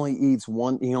he only eats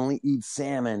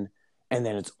salmon, and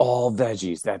then it's all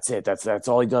veggies. That's it. That's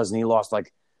all he does. And he lost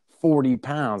like 40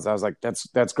 pounds. I was like,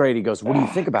 that's great. He goes, what do you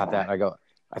think about that? I go,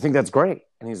 I think that's great.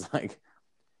 And he's like,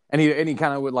 and he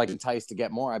kind of would like entice to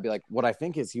get more. I'd be like, what I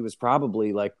think is he was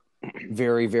probably like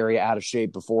very, very out of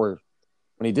shape before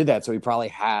when he did that. So he probably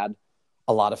had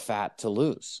a lot of fat to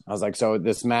lose. I was like, so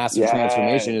this massive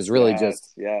transformation is really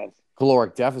just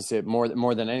caloric deficit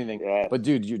more than anything. Yes. But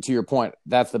dude, to your point,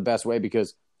 that's the best way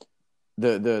because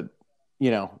the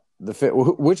fit.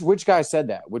 Which guy said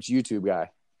that? Which YouTube guy?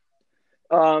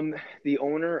 The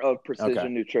owner of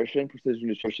Precision Nutrition. Precision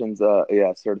Nutrition's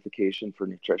certification for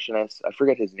nutritionists. I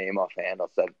forget his name offhand.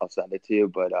 I'll send it to you.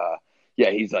 But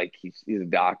he's a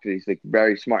doctor. He's like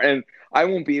very smart. And I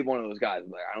won't be one of those guys.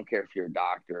 Like I don't care if you're a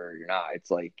doctor or you're not. It's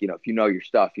like if you know your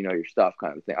stuff, you know your stuff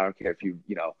kind of thing. I don't care if you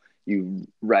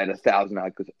read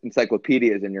 1,000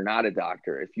 encyclopedias and you're not a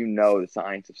doctor. If you know the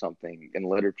science of something in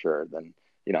literature, then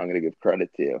I'm going to give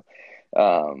credit to you.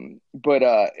 But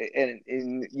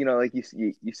like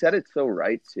you said it so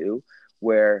right too,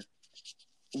 where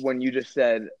when you just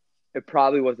said it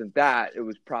probably wasn't that, it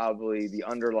was probably the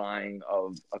underlying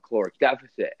of a caloric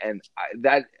deficit. And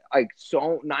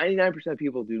 99% of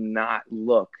people do not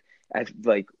look at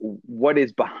like what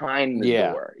is behind the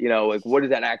door, like what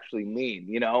does that actually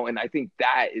mean, and I think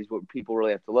that is what people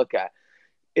really have to look at.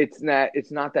 It's not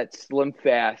that Slim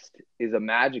Fast is a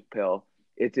magic pill.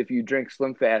 It's if you drink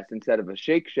Slim Fast instead of a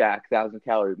Shake Shack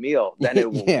 1,000-calorie meal, then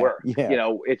it will work. Yeah.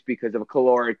 It's because of a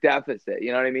caloric deficit.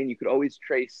 You know what I mean? You could always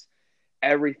trace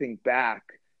everything back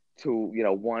to,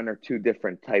 one or two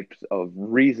different types of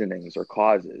reasonings or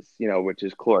causes, which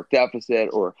is caloric deficit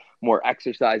or more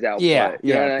exercise output.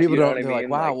 Yeah. People don't, they're like,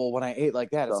 wow, well, when I ate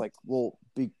like that, it's like, well,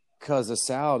 because a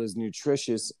salad is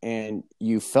nutritious and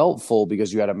you felt full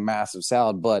because you had a massive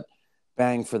salad, but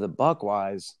bang for the buck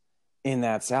wise, in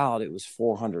that salad, it was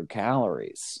 400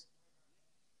 calories.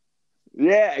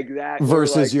 Yeah, exactly.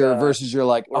 Versus you're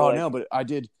like, no, but I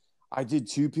did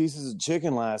 2 pieces of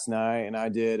chicken last night, and I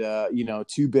did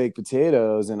 2 baked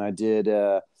potatoes, and I did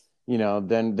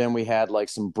then we had like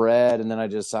some bread, and then I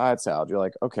did a side salad. You're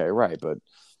like, okay, right, but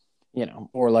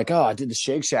or like, oh, I did the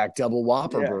Shake Shack double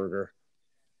Whopper burger.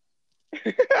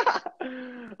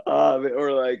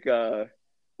 Or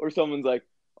someone's like,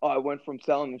 oh, I went from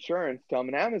selling insurance to I'm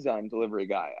an Amazon delivery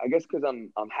guy. I guess because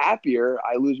I'm happier,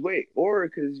 I lose weight, or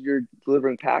because you're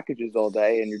delivering packages all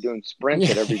day and you're doing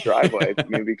sprints at every driveway.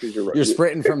 Maybe because you're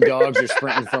sprinting from dogs, you're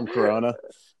sprinting from Corona.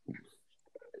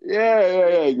 Yeah,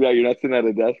 exactly. You're not sitting at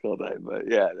a desk all day, but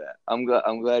I'm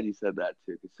glad you said that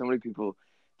too, because so many people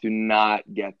do not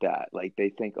get that. Like they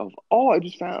think of, I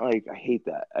just found I hate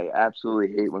that. I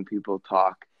absolutely hate when people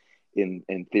talk in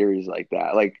theories like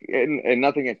that, like and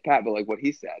nothing against Pat, but like what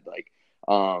he said, it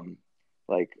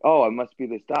must be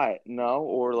this diet. No,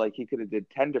 or like he could have did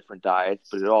 10 different diets,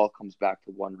 but it all comes back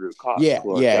to one root cause.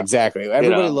 Exactly.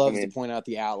 Everybody loves to point out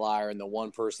the outlier and the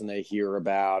one person they hear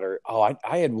about, or I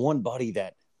had one buddy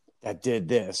that did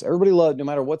this. Everybody loves, no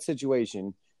matter what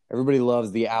situation, everybody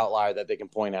loves the outlier that they can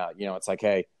point out. It's like,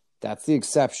 hey, that's the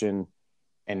exception,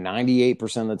 and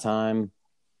 98% of the time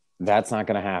that's not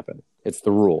going to happen. It's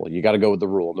the rule. You got to go with the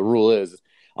rule. And the rule is,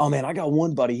 oh man, I got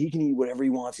one buddy. He can eat whatever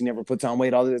he wants. He never puts on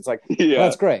weight. All this. It's like,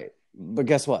 that's great. But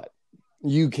guess what?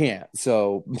 You can't.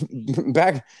 So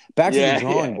back to the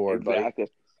drawing board, exactly.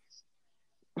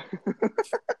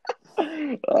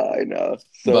 I know.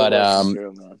 So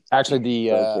true, man. Actually,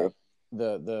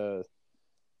 the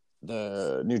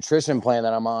nutrition plan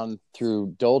that I'm on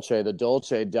through Dolce, the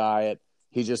Dolce diet,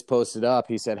 he just posted up.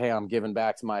 He said, hey, I'm giving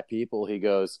back to my people. He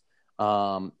goes,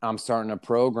 I'm starting a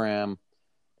program.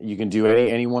 You can do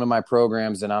any one of my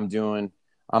programs, and I'm gonna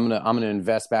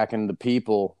invest back into the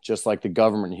people, just like the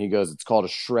government. He goes, it's called a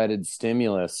shredded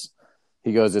stimulus.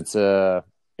 He goes, it's a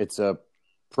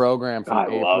program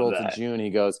from April to June. He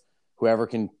goes, whoever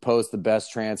can post the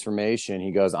best transformation,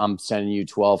 he goes, I'm sending you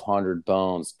 1,200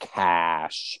 bones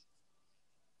cash.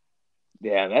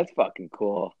 Yeah, that's fucking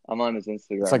cool. I'm on his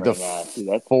Instagram. It's like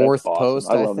the fourth post,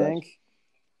 I think.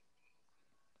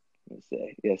 Let's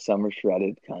see. Yeah, summer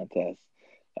shredded contest.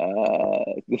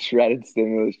 The shredded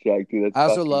stimulus check, dude. That's I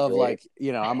also love, great.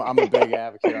 I'm a big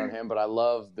advocate on him, but I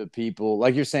love the people,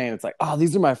 like you're saying, it's like, oh,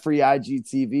 these are my free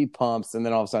IGTV pumps, and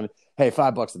then all of a sudden, Hey,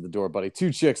 $5 at the door, buddy.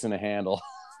 2 chicks and a handle.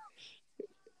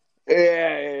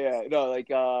 Yeah. No, like,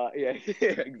 yeah,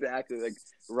 exactly. Like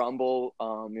Rumble,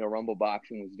 Rumble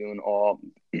Boxing was doing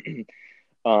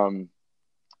um,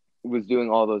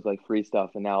 those like free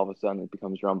stuff, and now all of a sudden it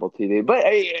becomes Rumble TV. But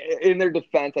hey, in their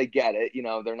defense, I get it.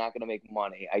 They're not going to make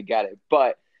money. I get it.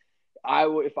 But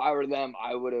if I were them,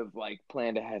 I would have like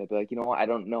planned ahead. I'd be like, you know what? I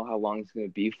don't know how long it's going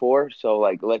to be for. So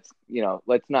like, let's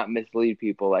not mislead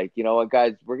people. Like, you know what,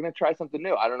 guys, we're going to try something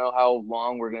new. I don't know how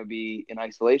long we're going to be in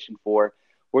isolation for.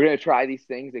 We're going to try these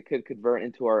things that could convert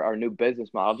into our new business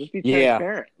model. Just be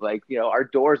transparent. Like, our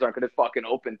doors aren't going to fucking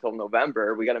open until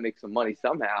November. We got to make some money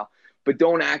somehow. But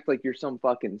don't act like you're some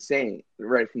fucking saint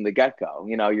right from the get-go.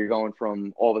 You're going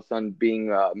from all of a sudden being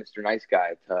Mr. Nice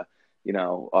Guy to,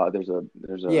 there's a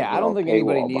I don't think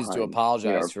anybody needs to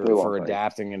apologize for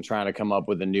adapting and trying to come up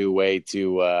with a new way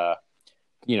to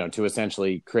to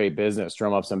essentially create business,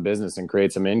 drum up some business and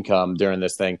create some income during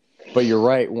this thing. But you're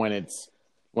right, when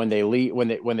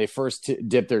they first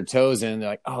dip their toes in, they're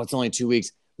like, oh, it's only 2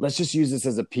 weeks. Let's just use this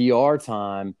as a PR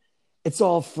time. It's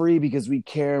all free because we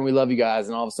care and we love you guys.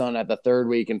 And all of a sudden at the 3rd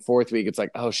week and 4th week, it's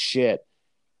like, oh shit.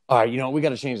 All right, we got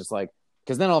to change this. Like,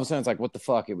 because then all of a sudden it's like, what the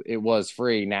fuck? It was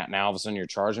free. Now all of a sudden you're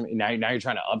charging me. Now you're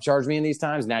trying to upcharge me in these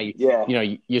times. Now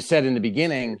you said in the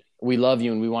beginning, we love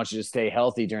you and we want you to stay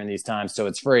healthy during these times, so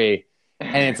it's free.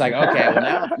 And it's like, okay,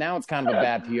 well now it's kind of a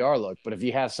bad PR look. But if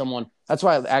you have someone, that's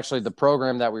why actually the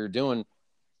program that we were doing,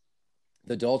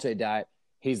 the Dolce Diet,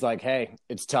 he's like, hey,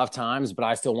 it's tough times, but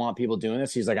I still want people doing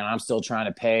this. He's like, and I'm still trying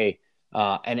to pay.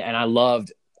 And I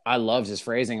loved his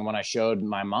phrasing. And when I showed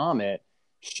my mom it,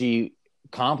 she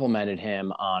complimented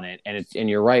him on it. And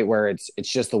you're right, where it's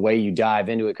just the way you dive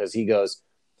into it. Cause he goes,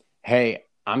 hey,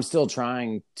 I'm still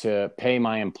trying to pay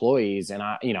my employees and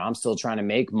I'm still trying to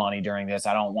make money during this.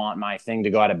 I don't want my thing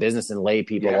to go out of business and lay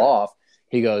people off.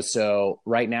 He goes, so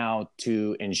right now,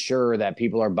 to ensure that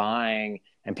people are buying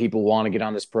and people want to get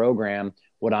on this program,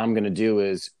 what I'm going to do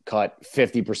is cut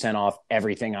 50% off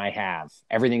everything I have.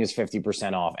 Everything is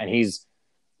 50% off. And he's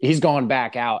gone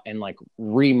back out and like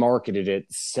remarketed it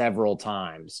several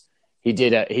times. He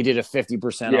did a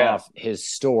 50% off his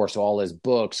store. So all his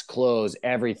books, clothes,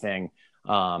 everything,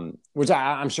 which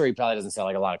I'm sure he probably doesn't sell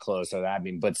like a lot of clothes. So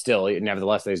but still,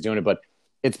 nevertheless, he's doing it. But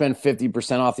it's been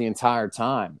 50% off the entire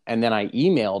time. And then I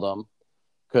emailed him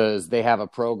because they have a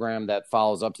program that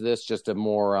follows up to this, just a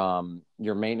more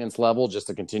your maintenance level, just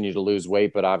to continue to lose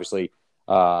weight, but obviously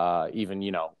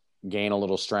even gain a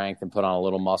little strength and put on a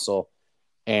little muscle.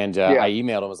 And I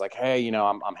emailed him, I was like, hey,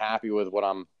 I'm happy with what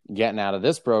I'm getting out of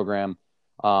this program.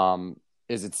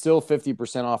 Is it still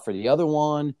 50% off for the other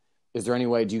one? Is there any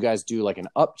way, do you guys do like an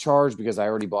upcharge because I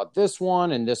already bought this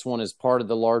one and this one is part of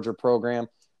the larger program?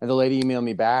 And the lady emailed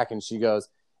me back and she goes,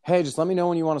 hey, just let me know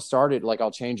when you want to start it. Like, I'll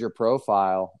change your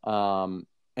profile.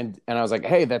 And I was like,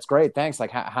 hey, that's great. Thanks.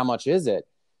 Like, how much is it?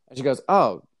 And she goes,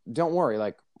 oh, don't worry.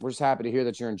 Like, we're just happy to hear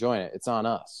that you're enjoying it. It's on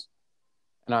us.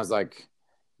 And I was like,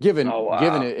 given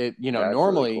it, that's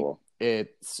normally really cool.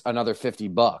 It's another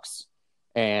 $50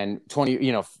 and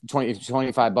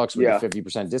 25 bucks with a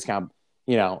 50% discount,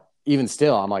 even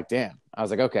still, I'm like, damn. I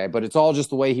was like, okay, but it's all just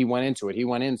the way he went into it. He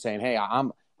went in saying, hey,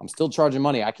 I'm still charging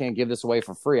money. I can't give this away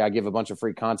for free. I give a bunch of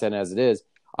free content as it is.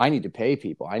 I need to pay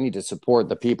people. I need to support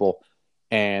the people.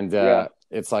 And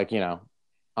it's like,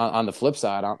 on the flip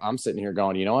side, I'm sitting here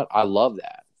going, you know what? I love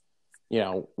that.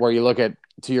 Where you look at,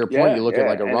 to your point, you look at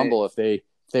like a Rumble, if they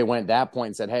went that point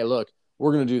and said, hey, look,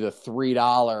 we're going to do the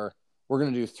 $3, we're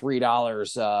going to do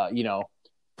 $3,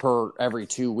 per every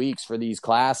 2 weeks for these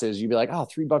classes. You'd be like, oh,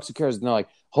 $3 who cares? And they're like,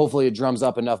 hopefully it drums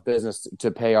up enough business to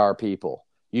pay our people.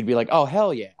 You'd be like, oh,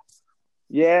 hell yeah.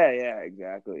 Yeah,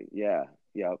 exactly. Yeah,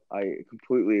 I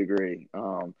completely agree.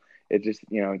 It just,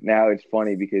 now it's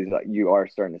funny because you are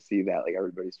starting to see that, like,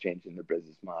 everybody's changing their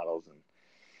business models. And,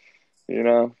 I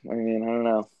don't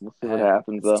know. We'll see what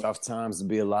happens, though. Tough times to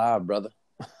be alive, brother.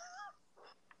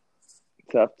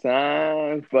 Tough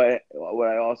times. But what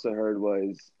I also heard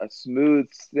was a smooth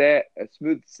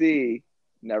sea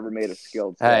never made a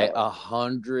skilled sailor. Hey,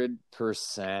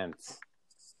 100%.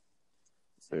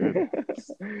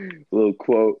 little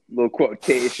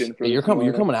quotation from you're coming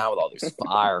out with all these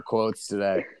fire quotes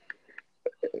today.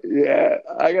 Yeah,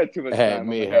 I got too much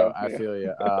time. Hey, Mijo, I feel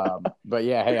you. But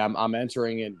yeah, hey, I'm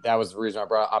entering it. That was the reason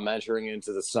I'm entering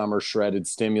into the summer shredded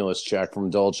stimulus check from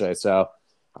Dolce. So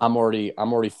I'm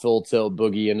already full tilt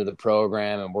boogie into the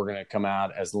program, and we're gonna come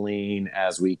out as lean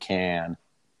as we can.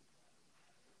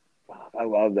 I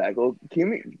love that. Keep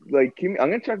me. I'm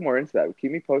gonna check more into that.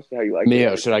 Keep me posted how you like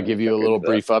Mio, should I give you a little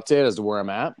brief update as to where I'm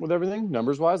at with everything,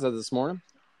 numbers wise, as this morning?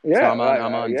 Yeah, so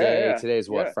I'm on day. Today's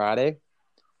what, Friday?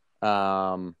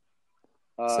 So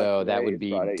that would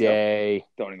be Friday. day. Yep.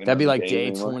 Don't even That'd know be the like days day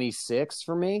anymore. 26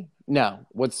 for me. No,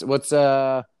 what's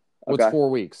Okay. 4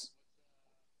 weeks?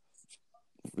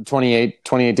 28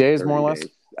 days, more or 30 less. days,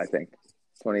 I think.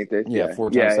 28 days. Yeah, Yeah. 4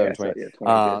 times Yeah. 7, Yeah. 20.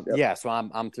 28 days. Yep. Yeah, so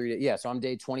I'm 3. Yeah, so I'm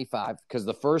day 25 because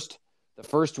the first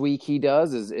week he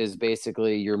does is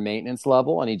basically your maintenance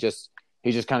level, and he just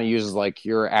kind of uses like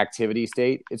your activity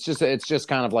state. It's just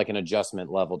kind of like an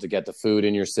adjustment level to get the food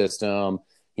in your system,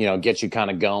 get you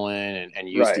kind of going and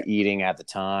used Right. to eating at the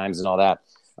times and all that.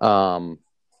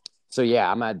 So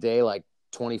yeah, I'm at day like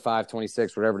 25,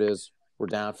 26, whatever it is. We're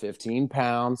down 15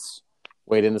 pounds.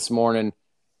 Weighed in this morning,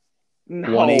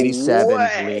 No 187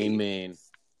 lean way. mean.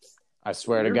 I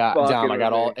swear to You're God, Dom, fucking I with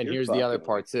got all, me. and You're here's the other fucking with me.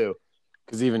 part too,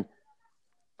 because even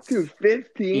Dude,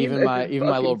 15? even That's my just even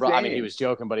my fucking little brother, I mean, he insane. was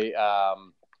joking, but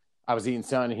I was eating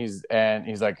something, and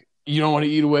he's like, you don't want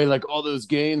to eat away like all those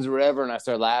gains or whatever, and I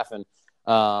started laughing,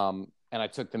 and I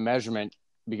took the measurement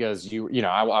because I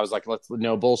was like, let's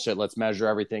no bullshit, let's measure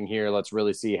everything here, let's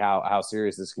really see how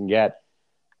serious this can get.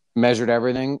 Measured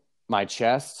everything, my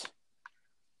chest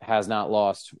has not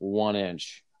lost 1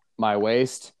 inch, my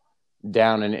waist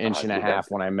down an inch and a Dude, half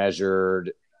that's when I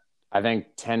measured. I think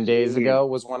 10 days insane. ago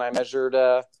was when I measured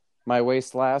my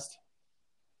waist last.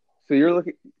 So you're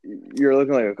looking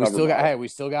like a cover model. We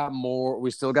still got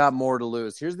more to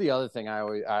lose. Here's the other thing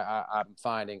I'm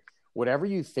finding. Whatever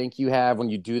you think you have when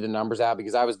you do the numbers out,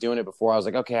 because I was doing it before, I was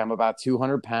like, okay, I'm about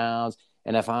 200 pounds.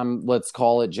 And if I'm, let's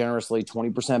call it generously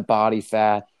 20% body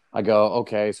fat, I go,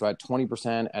 okay, so at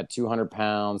 20% at 200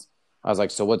 pounds, I was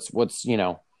like, so what's,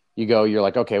 you're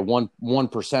like, okay,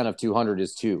 1% of 200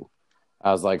 is 2.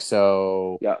 I was like,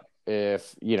 so Yeah.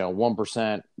 if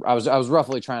 1%, I was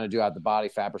roughly trying to do out the body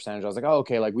fat percentage. I was like, oh,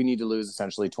 okay, like we need to lose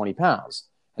essentially 20 pounds,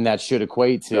 and that should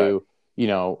equate to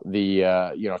Right. the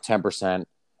 10%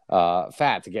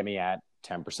 fat to get me at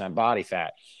 10% body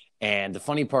fat. And the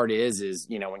funny part is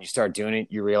when you start doing it,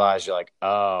 you realize you're like,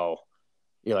 oh,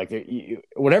 you're like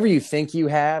whatever you think you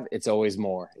have, it's always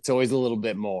more. It's always a little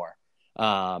bit more.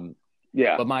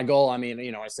 Yeah. But my goal, I mean,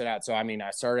 I set out. So I mean,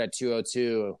 I started at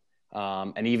 202.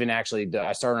 And even actually,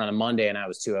 I started on a Monday and I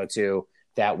was 202.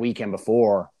 That weekend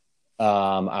before,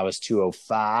 I was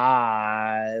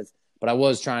 205. But I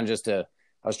was trying to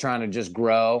just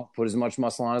grow, put as much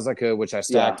muscle on as I could, which I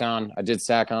stacked on. I did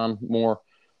stack on more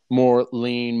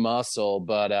lean muscle,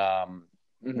 but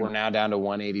we're now down to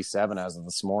 187 as of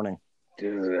this morning.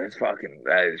 Dude,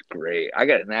 that is great.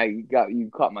 You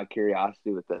caught my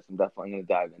curiosity with this. I'm definitely gonna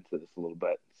dive into this a little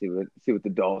bit, see what the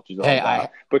Dolch is all Hey, about.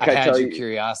 But I can I had tell your you,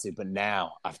 curiosity, but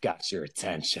now I've got your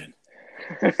attention.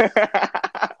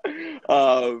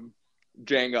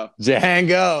 Django,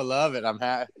 love it. I'm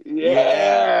happy.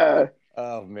 Yeah.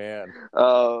 Oh man.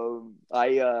 Can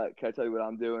I tell you what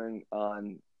I'm doing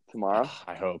on tomorrow?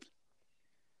 I hope.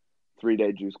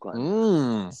 3-day juice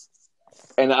cleanse.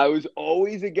 And I was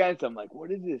always against. I'm like,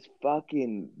 what is this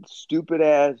fucking stupid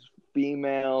ass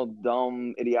female,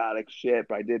 dumb, idiotic shit?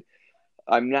 But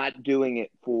I'm not doing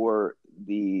it for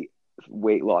the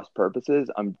weight loss purposes.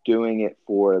 I'm doing it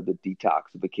for the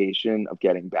detoxification of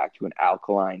getting back to an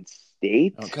alkaline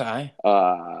state. Okay.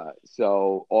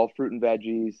 So all fruit and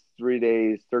veggies, 3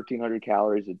 days, 1,300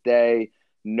 calories a day,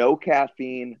 no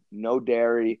caffeine, no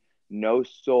dairy, no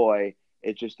soy.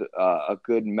 It's just a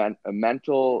good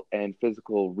mental and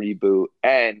physical reboot.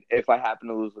 And if I happen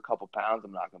to lose a couple pounds,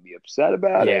 I'm not going to be upset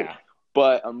about it.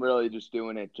 But I'm really just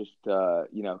doing it just,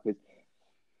 because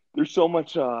there's so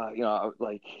much,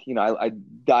 I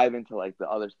dive into like the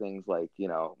other things, like,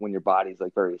 when your body's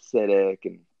like very acidic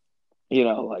and,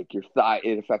 like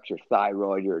it affects your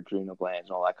thyroid, your adrenal glands,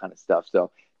 and all that kind of stuff.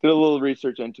 So did a little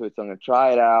research into it. So I'm going to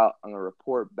try it out. I'm going to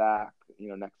report back,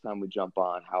 next time we jump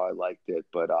on how I liked it.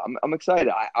 But I'm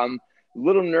excited. I'm a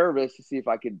little nervous to see if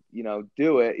I could,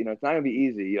 do it. It's not going to be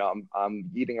easy. I'm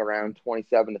eating around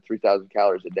 27 to 3,000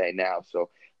 calories a day now. So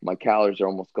my calories are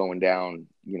almost going down,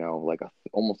 like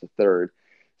almost a third.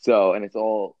 So, and it's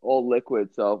all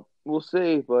liquid. So we'll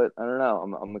see, but I don't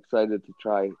know. I'm excited to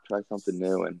try something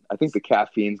new, and I think the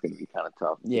caffeine's going to be kind of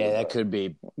tough. Yeah, that could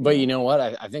be. But you know what?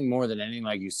 I think more than anything,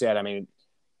 like you said, I mean,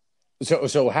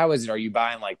 so how is it? Are you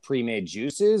buying like pre-made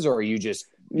juices, or are you just?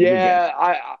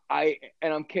 Yeah,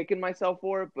 and I'm kicking myself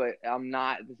for it, but I'm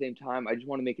not at the same time. I just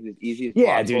want to make it as easy as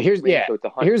possible. Dude. So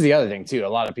here's the other thing too. A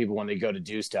lot of people when they go to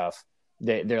do stuff,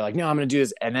 they're like, no, I'm going to do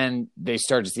this, and then they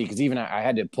start to see, because even I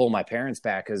had to pull my parents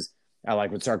back because I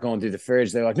would start going through the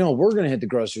fridge. They're like, no, we're going to hit the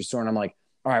grocery store, and I'm like,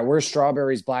 all right, where's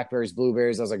strawberries, blackberries,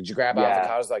 blueberries? I was like, did you grab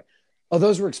avocados? Like, oh,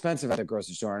 those were expensive at the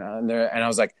grocery store, and I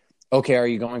was like, okay, are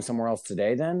you going somewhere else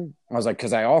today then? I was like,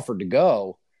 because I offered to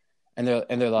go, and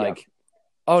they're like,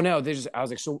 oh no, I was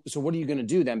like, so what are you going to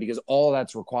do then? Because all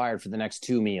that's required for the next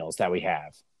 2 meals that we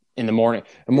have in the morning,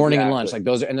 and lunch, Exactly. like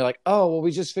those. And they're like, oh, well,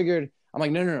 we just figured. I'm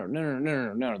like, no.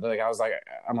 They're like,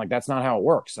 I'm like, that's not how it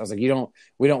works. I was like, Yeah.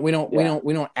 we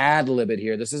don't ad lib it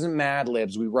here. This isn't Mad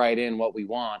Libs. We write in what we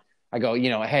want. I go,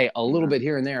 hey, a little Mhm. bit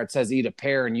here and there. It says eat a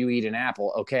pear and you eat an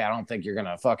apple. Okay, I don't think you're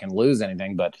gonna fucking lose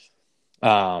anything. But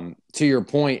to your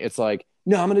point, it's like,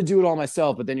 no, I'm gonna do it all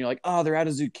myself. But then you're like, oh, they're out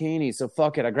of zucchini, so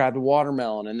fuck it. I grabbed a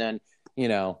watermelon, and then you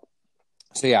know.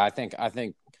 So yeah, I think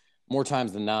more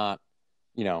times than not,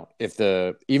 even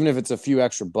if it's a few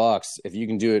extra bucks, if you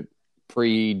can do it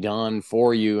pre-done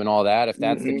for you and all that, if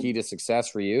that's the Mhm. key to success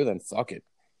for you, then fuck it.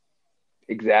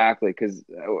 Exactly, because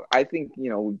I think we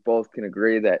both can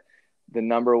agree that the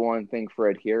number one thing for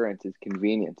adherence is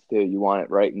convenience too. You want it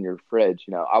right in your fridge.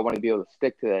 I want to be able to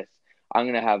stick to this. I'm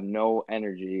gonna have no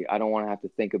energy. I don't want to have to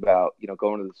think about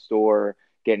going to the store,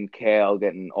 getting kale,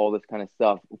 getting all this kind of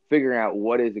stuff, figuring out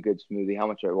what is a good smoothie, how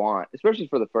much I want, especially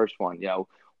for the first one.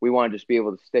 We want to just be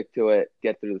able to stick to it,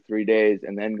 get through the 3 days,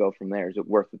 and then go from there. Is it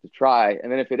worth it to try?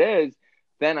 And then if it is,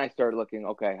 then I started looking,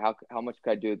 okay, how much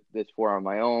can I do this for on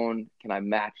my own? Can I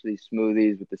match these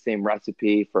smoothies with the same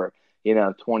recipe for,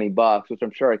 $20, which I'm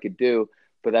sure I could do,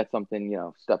 but that's something,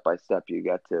 step by step you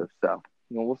get to. So,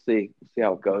 we'll see. We'll see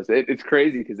how it goes. It's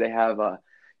crazy because they have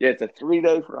it's a 3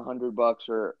 day for $100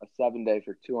 or a 7 day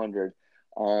for 200.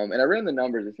 And I ran the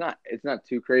numbers. It's not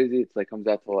too crazy. It's like comes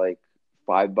out to like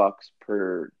 $5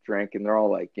 per drink, and they're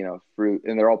all like, fruit,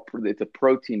 and it's a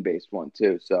protein based one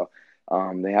too. So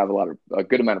they have a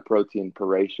good amount of protein per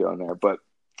ratio in there. But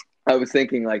I was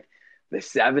thinking like the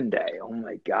 7 day. Oh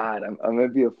my god, I'm gonna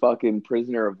be a fucking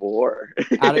prisoner of war.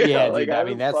 Yeah, Like dude. I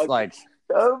mean, that's like,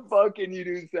 how the fuck can you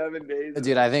do 7 days of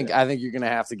dude. this I shit? think you're gonna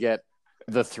have to get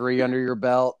the 3 under your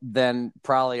belt, then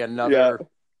probably Yeah, another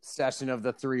session of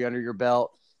the 3 under your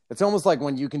belt. It's almost like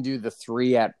when you can do the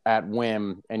 3 at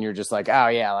whim, and you're just like, oh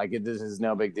yeah, like this is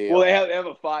no big well, deal. they have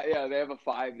a 5. Yeah, they have a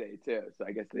 5 day too. So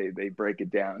I guess they break it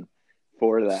down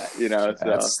for that. So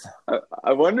That's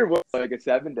I wonder what like a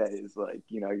 7 day is like.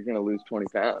 You're gonna lose 20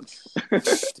 pounds.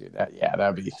 dude.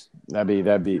 That'd be.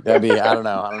 I don't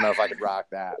know if I could rock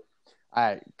that.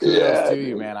 Kudos Yeah, to you,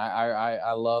 dude. man.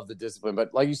 I love the discipline,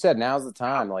 but like you said, now's the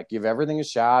time. Like, give everything a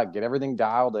shot, get everything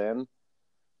dialed in.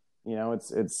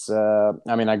 It's.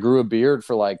 I mean, I grew a beard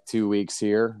for like 2 weeks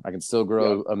here. I can still Yep.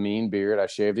 grow a mean beard. I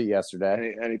shaved it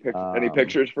yesterday. Any Um,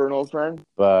 pictures for an old friend?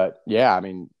 but yeah, I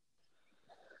mean,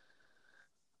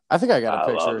 I think I got a I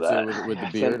picture love or two that. with the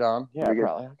Yeah, send beard on. Yeah, we could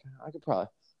probably. I could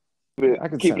probably. I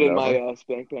could keep send it it in my over.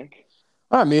 spank bank.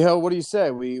 All right, Mijo, what do you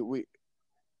say? We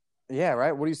Yeah,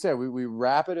 right. What do you say? We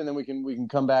wrap it and then we can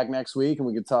come back next week and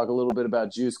we can talk a little bit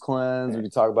about Juice Cleanse. We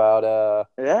can talk about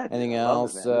Yeah, dude, anything I love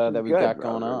it, else man. This is that we've good, got bro.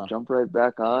 going We'll on. jump right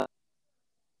back on.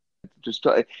 Just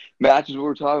matches what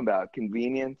we're talking about.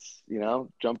 Convenience,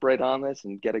 jump right on this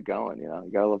and get it going. You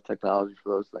gotta love technology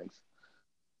for those things.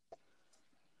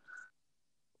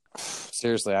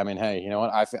 Seriously, I mean, hey, you know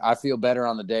what? I feel better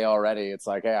on the day already. It's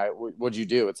like, hey, what'd you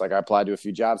do? It's like I applied to a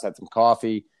few jobs, had some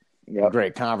coffee, a Yep,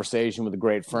 great conversation with a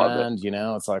great love it, friend.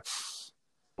 It's like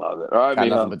love it. All right, got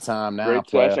nothing Mijo, but time now, great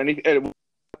player. session. We'll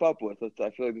wrap up with. I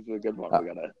feel like this is a good one. Uh, We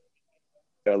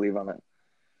gotta leave on it.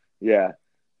 Yeah.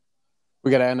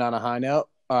 we got to end on a high note.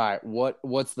 All right,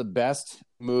 what's the best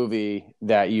movie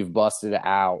that you've busted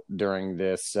out during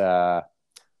this The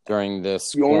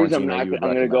only reason quarantine that you would I'm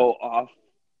gonna recommend? go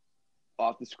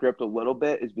off the script a little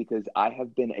bit is because I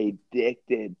have been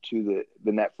addicted to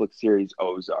the Netflix series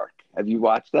Ozark. Have you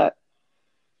watched that?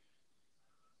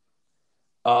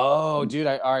 Oh, dude!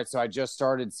 All right. So I just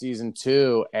started season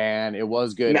 2, and it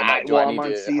was good. Nah, Do I well, I'm need on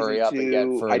to season hurry up and get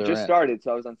two. I further just in? started,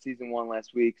 so I was on season one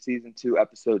last week. Season two,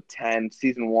 episode 10.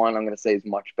 Season one, I'm gonna say is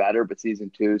much better, but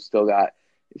season two still got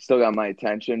my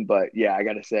attention. But yeah, I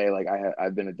gotta say, like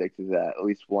I've been addicted to that. At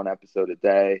least one episode a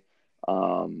day.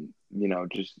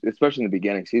 Just especially in the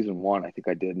beginning, season one, I think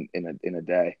I did in a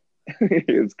day.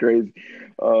 It was crazy.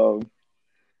 Um,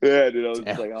 yeah, dude, I was just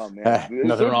Damn. like, oh man, it's Nothing so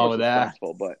much wrong more with that.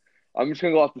 suspenseful. But I'm just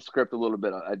gonna go off the script a little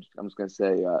bit. I'm just gonna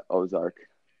say Ozark.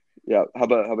 Yeah. How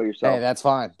about Hey, yourself? that's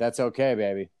fine. That's okay,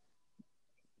 baby.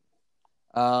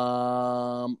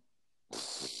 Um,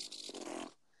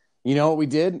 you know what we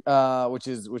did, which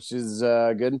is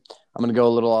good. I'm gonna go a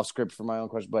little off script for my own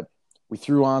question, but we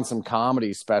threw on some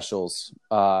comedy specials,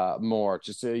 more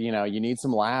just to, you need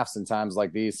some laughs in times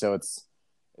like these, so it's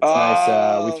nice. We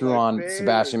Oh, threw my on favorite,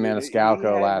 Sebastian dude. He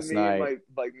Maniscalco had last me and night.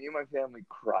 my family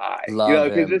cry. Love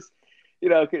Because him. just, you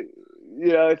know, 'cause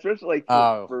especially like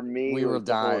for me, we were like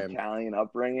the whole dying. Italian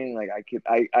upbringing, like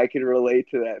I could relate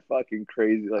to that fucking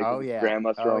crazy, like Oh when yeah.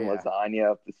 grandma's Oh throwing yeah.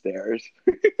 lasagna up the stairs.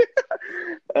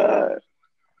 uh,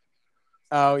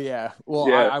 Oh yeah. Well,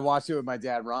 yeah, I watched it with my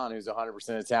dad Ron, who's 100%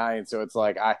 Italian. So it's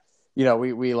like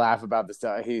we laugh about the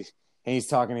stuff. He's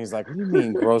talking. He's like, "What do you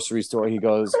mean grocery store?" He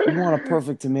goes, "You want a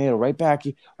perfect tomato right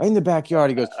in the backyard."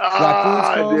 He goes, "Raccoons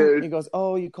come." dude, He goes,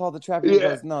 "Oh, you call the traffic." He yeah,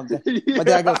 goes, "No." My yeah,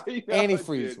 dad goes, I know,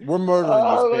 "Antifreeze. dude. We're murdering these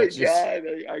Oh my bitches."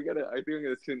 god, I think I'm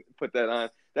gonna soon put that on.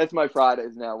 That's my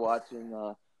Fridays now,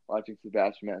 watching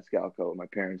Sebastian Maniscalco with my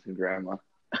parents and grandma.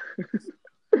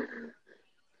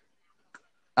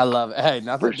 I love it. Hey, For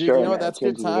nothing, dude. You sure, know what? man. It That's good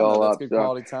changes it time though. all That's up. good So,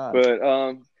 quality time. but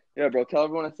yeah, bro. Tell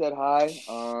everyone I said hi.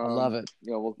 I love it.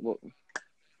 We'll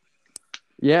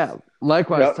Yeah,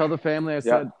 likewise. yep, Tell the family I yep.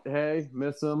 said, hey,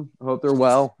 miss them. Hope they're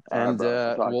well, All right, and brother.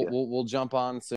 I'll talk to you. we'll jump on soon.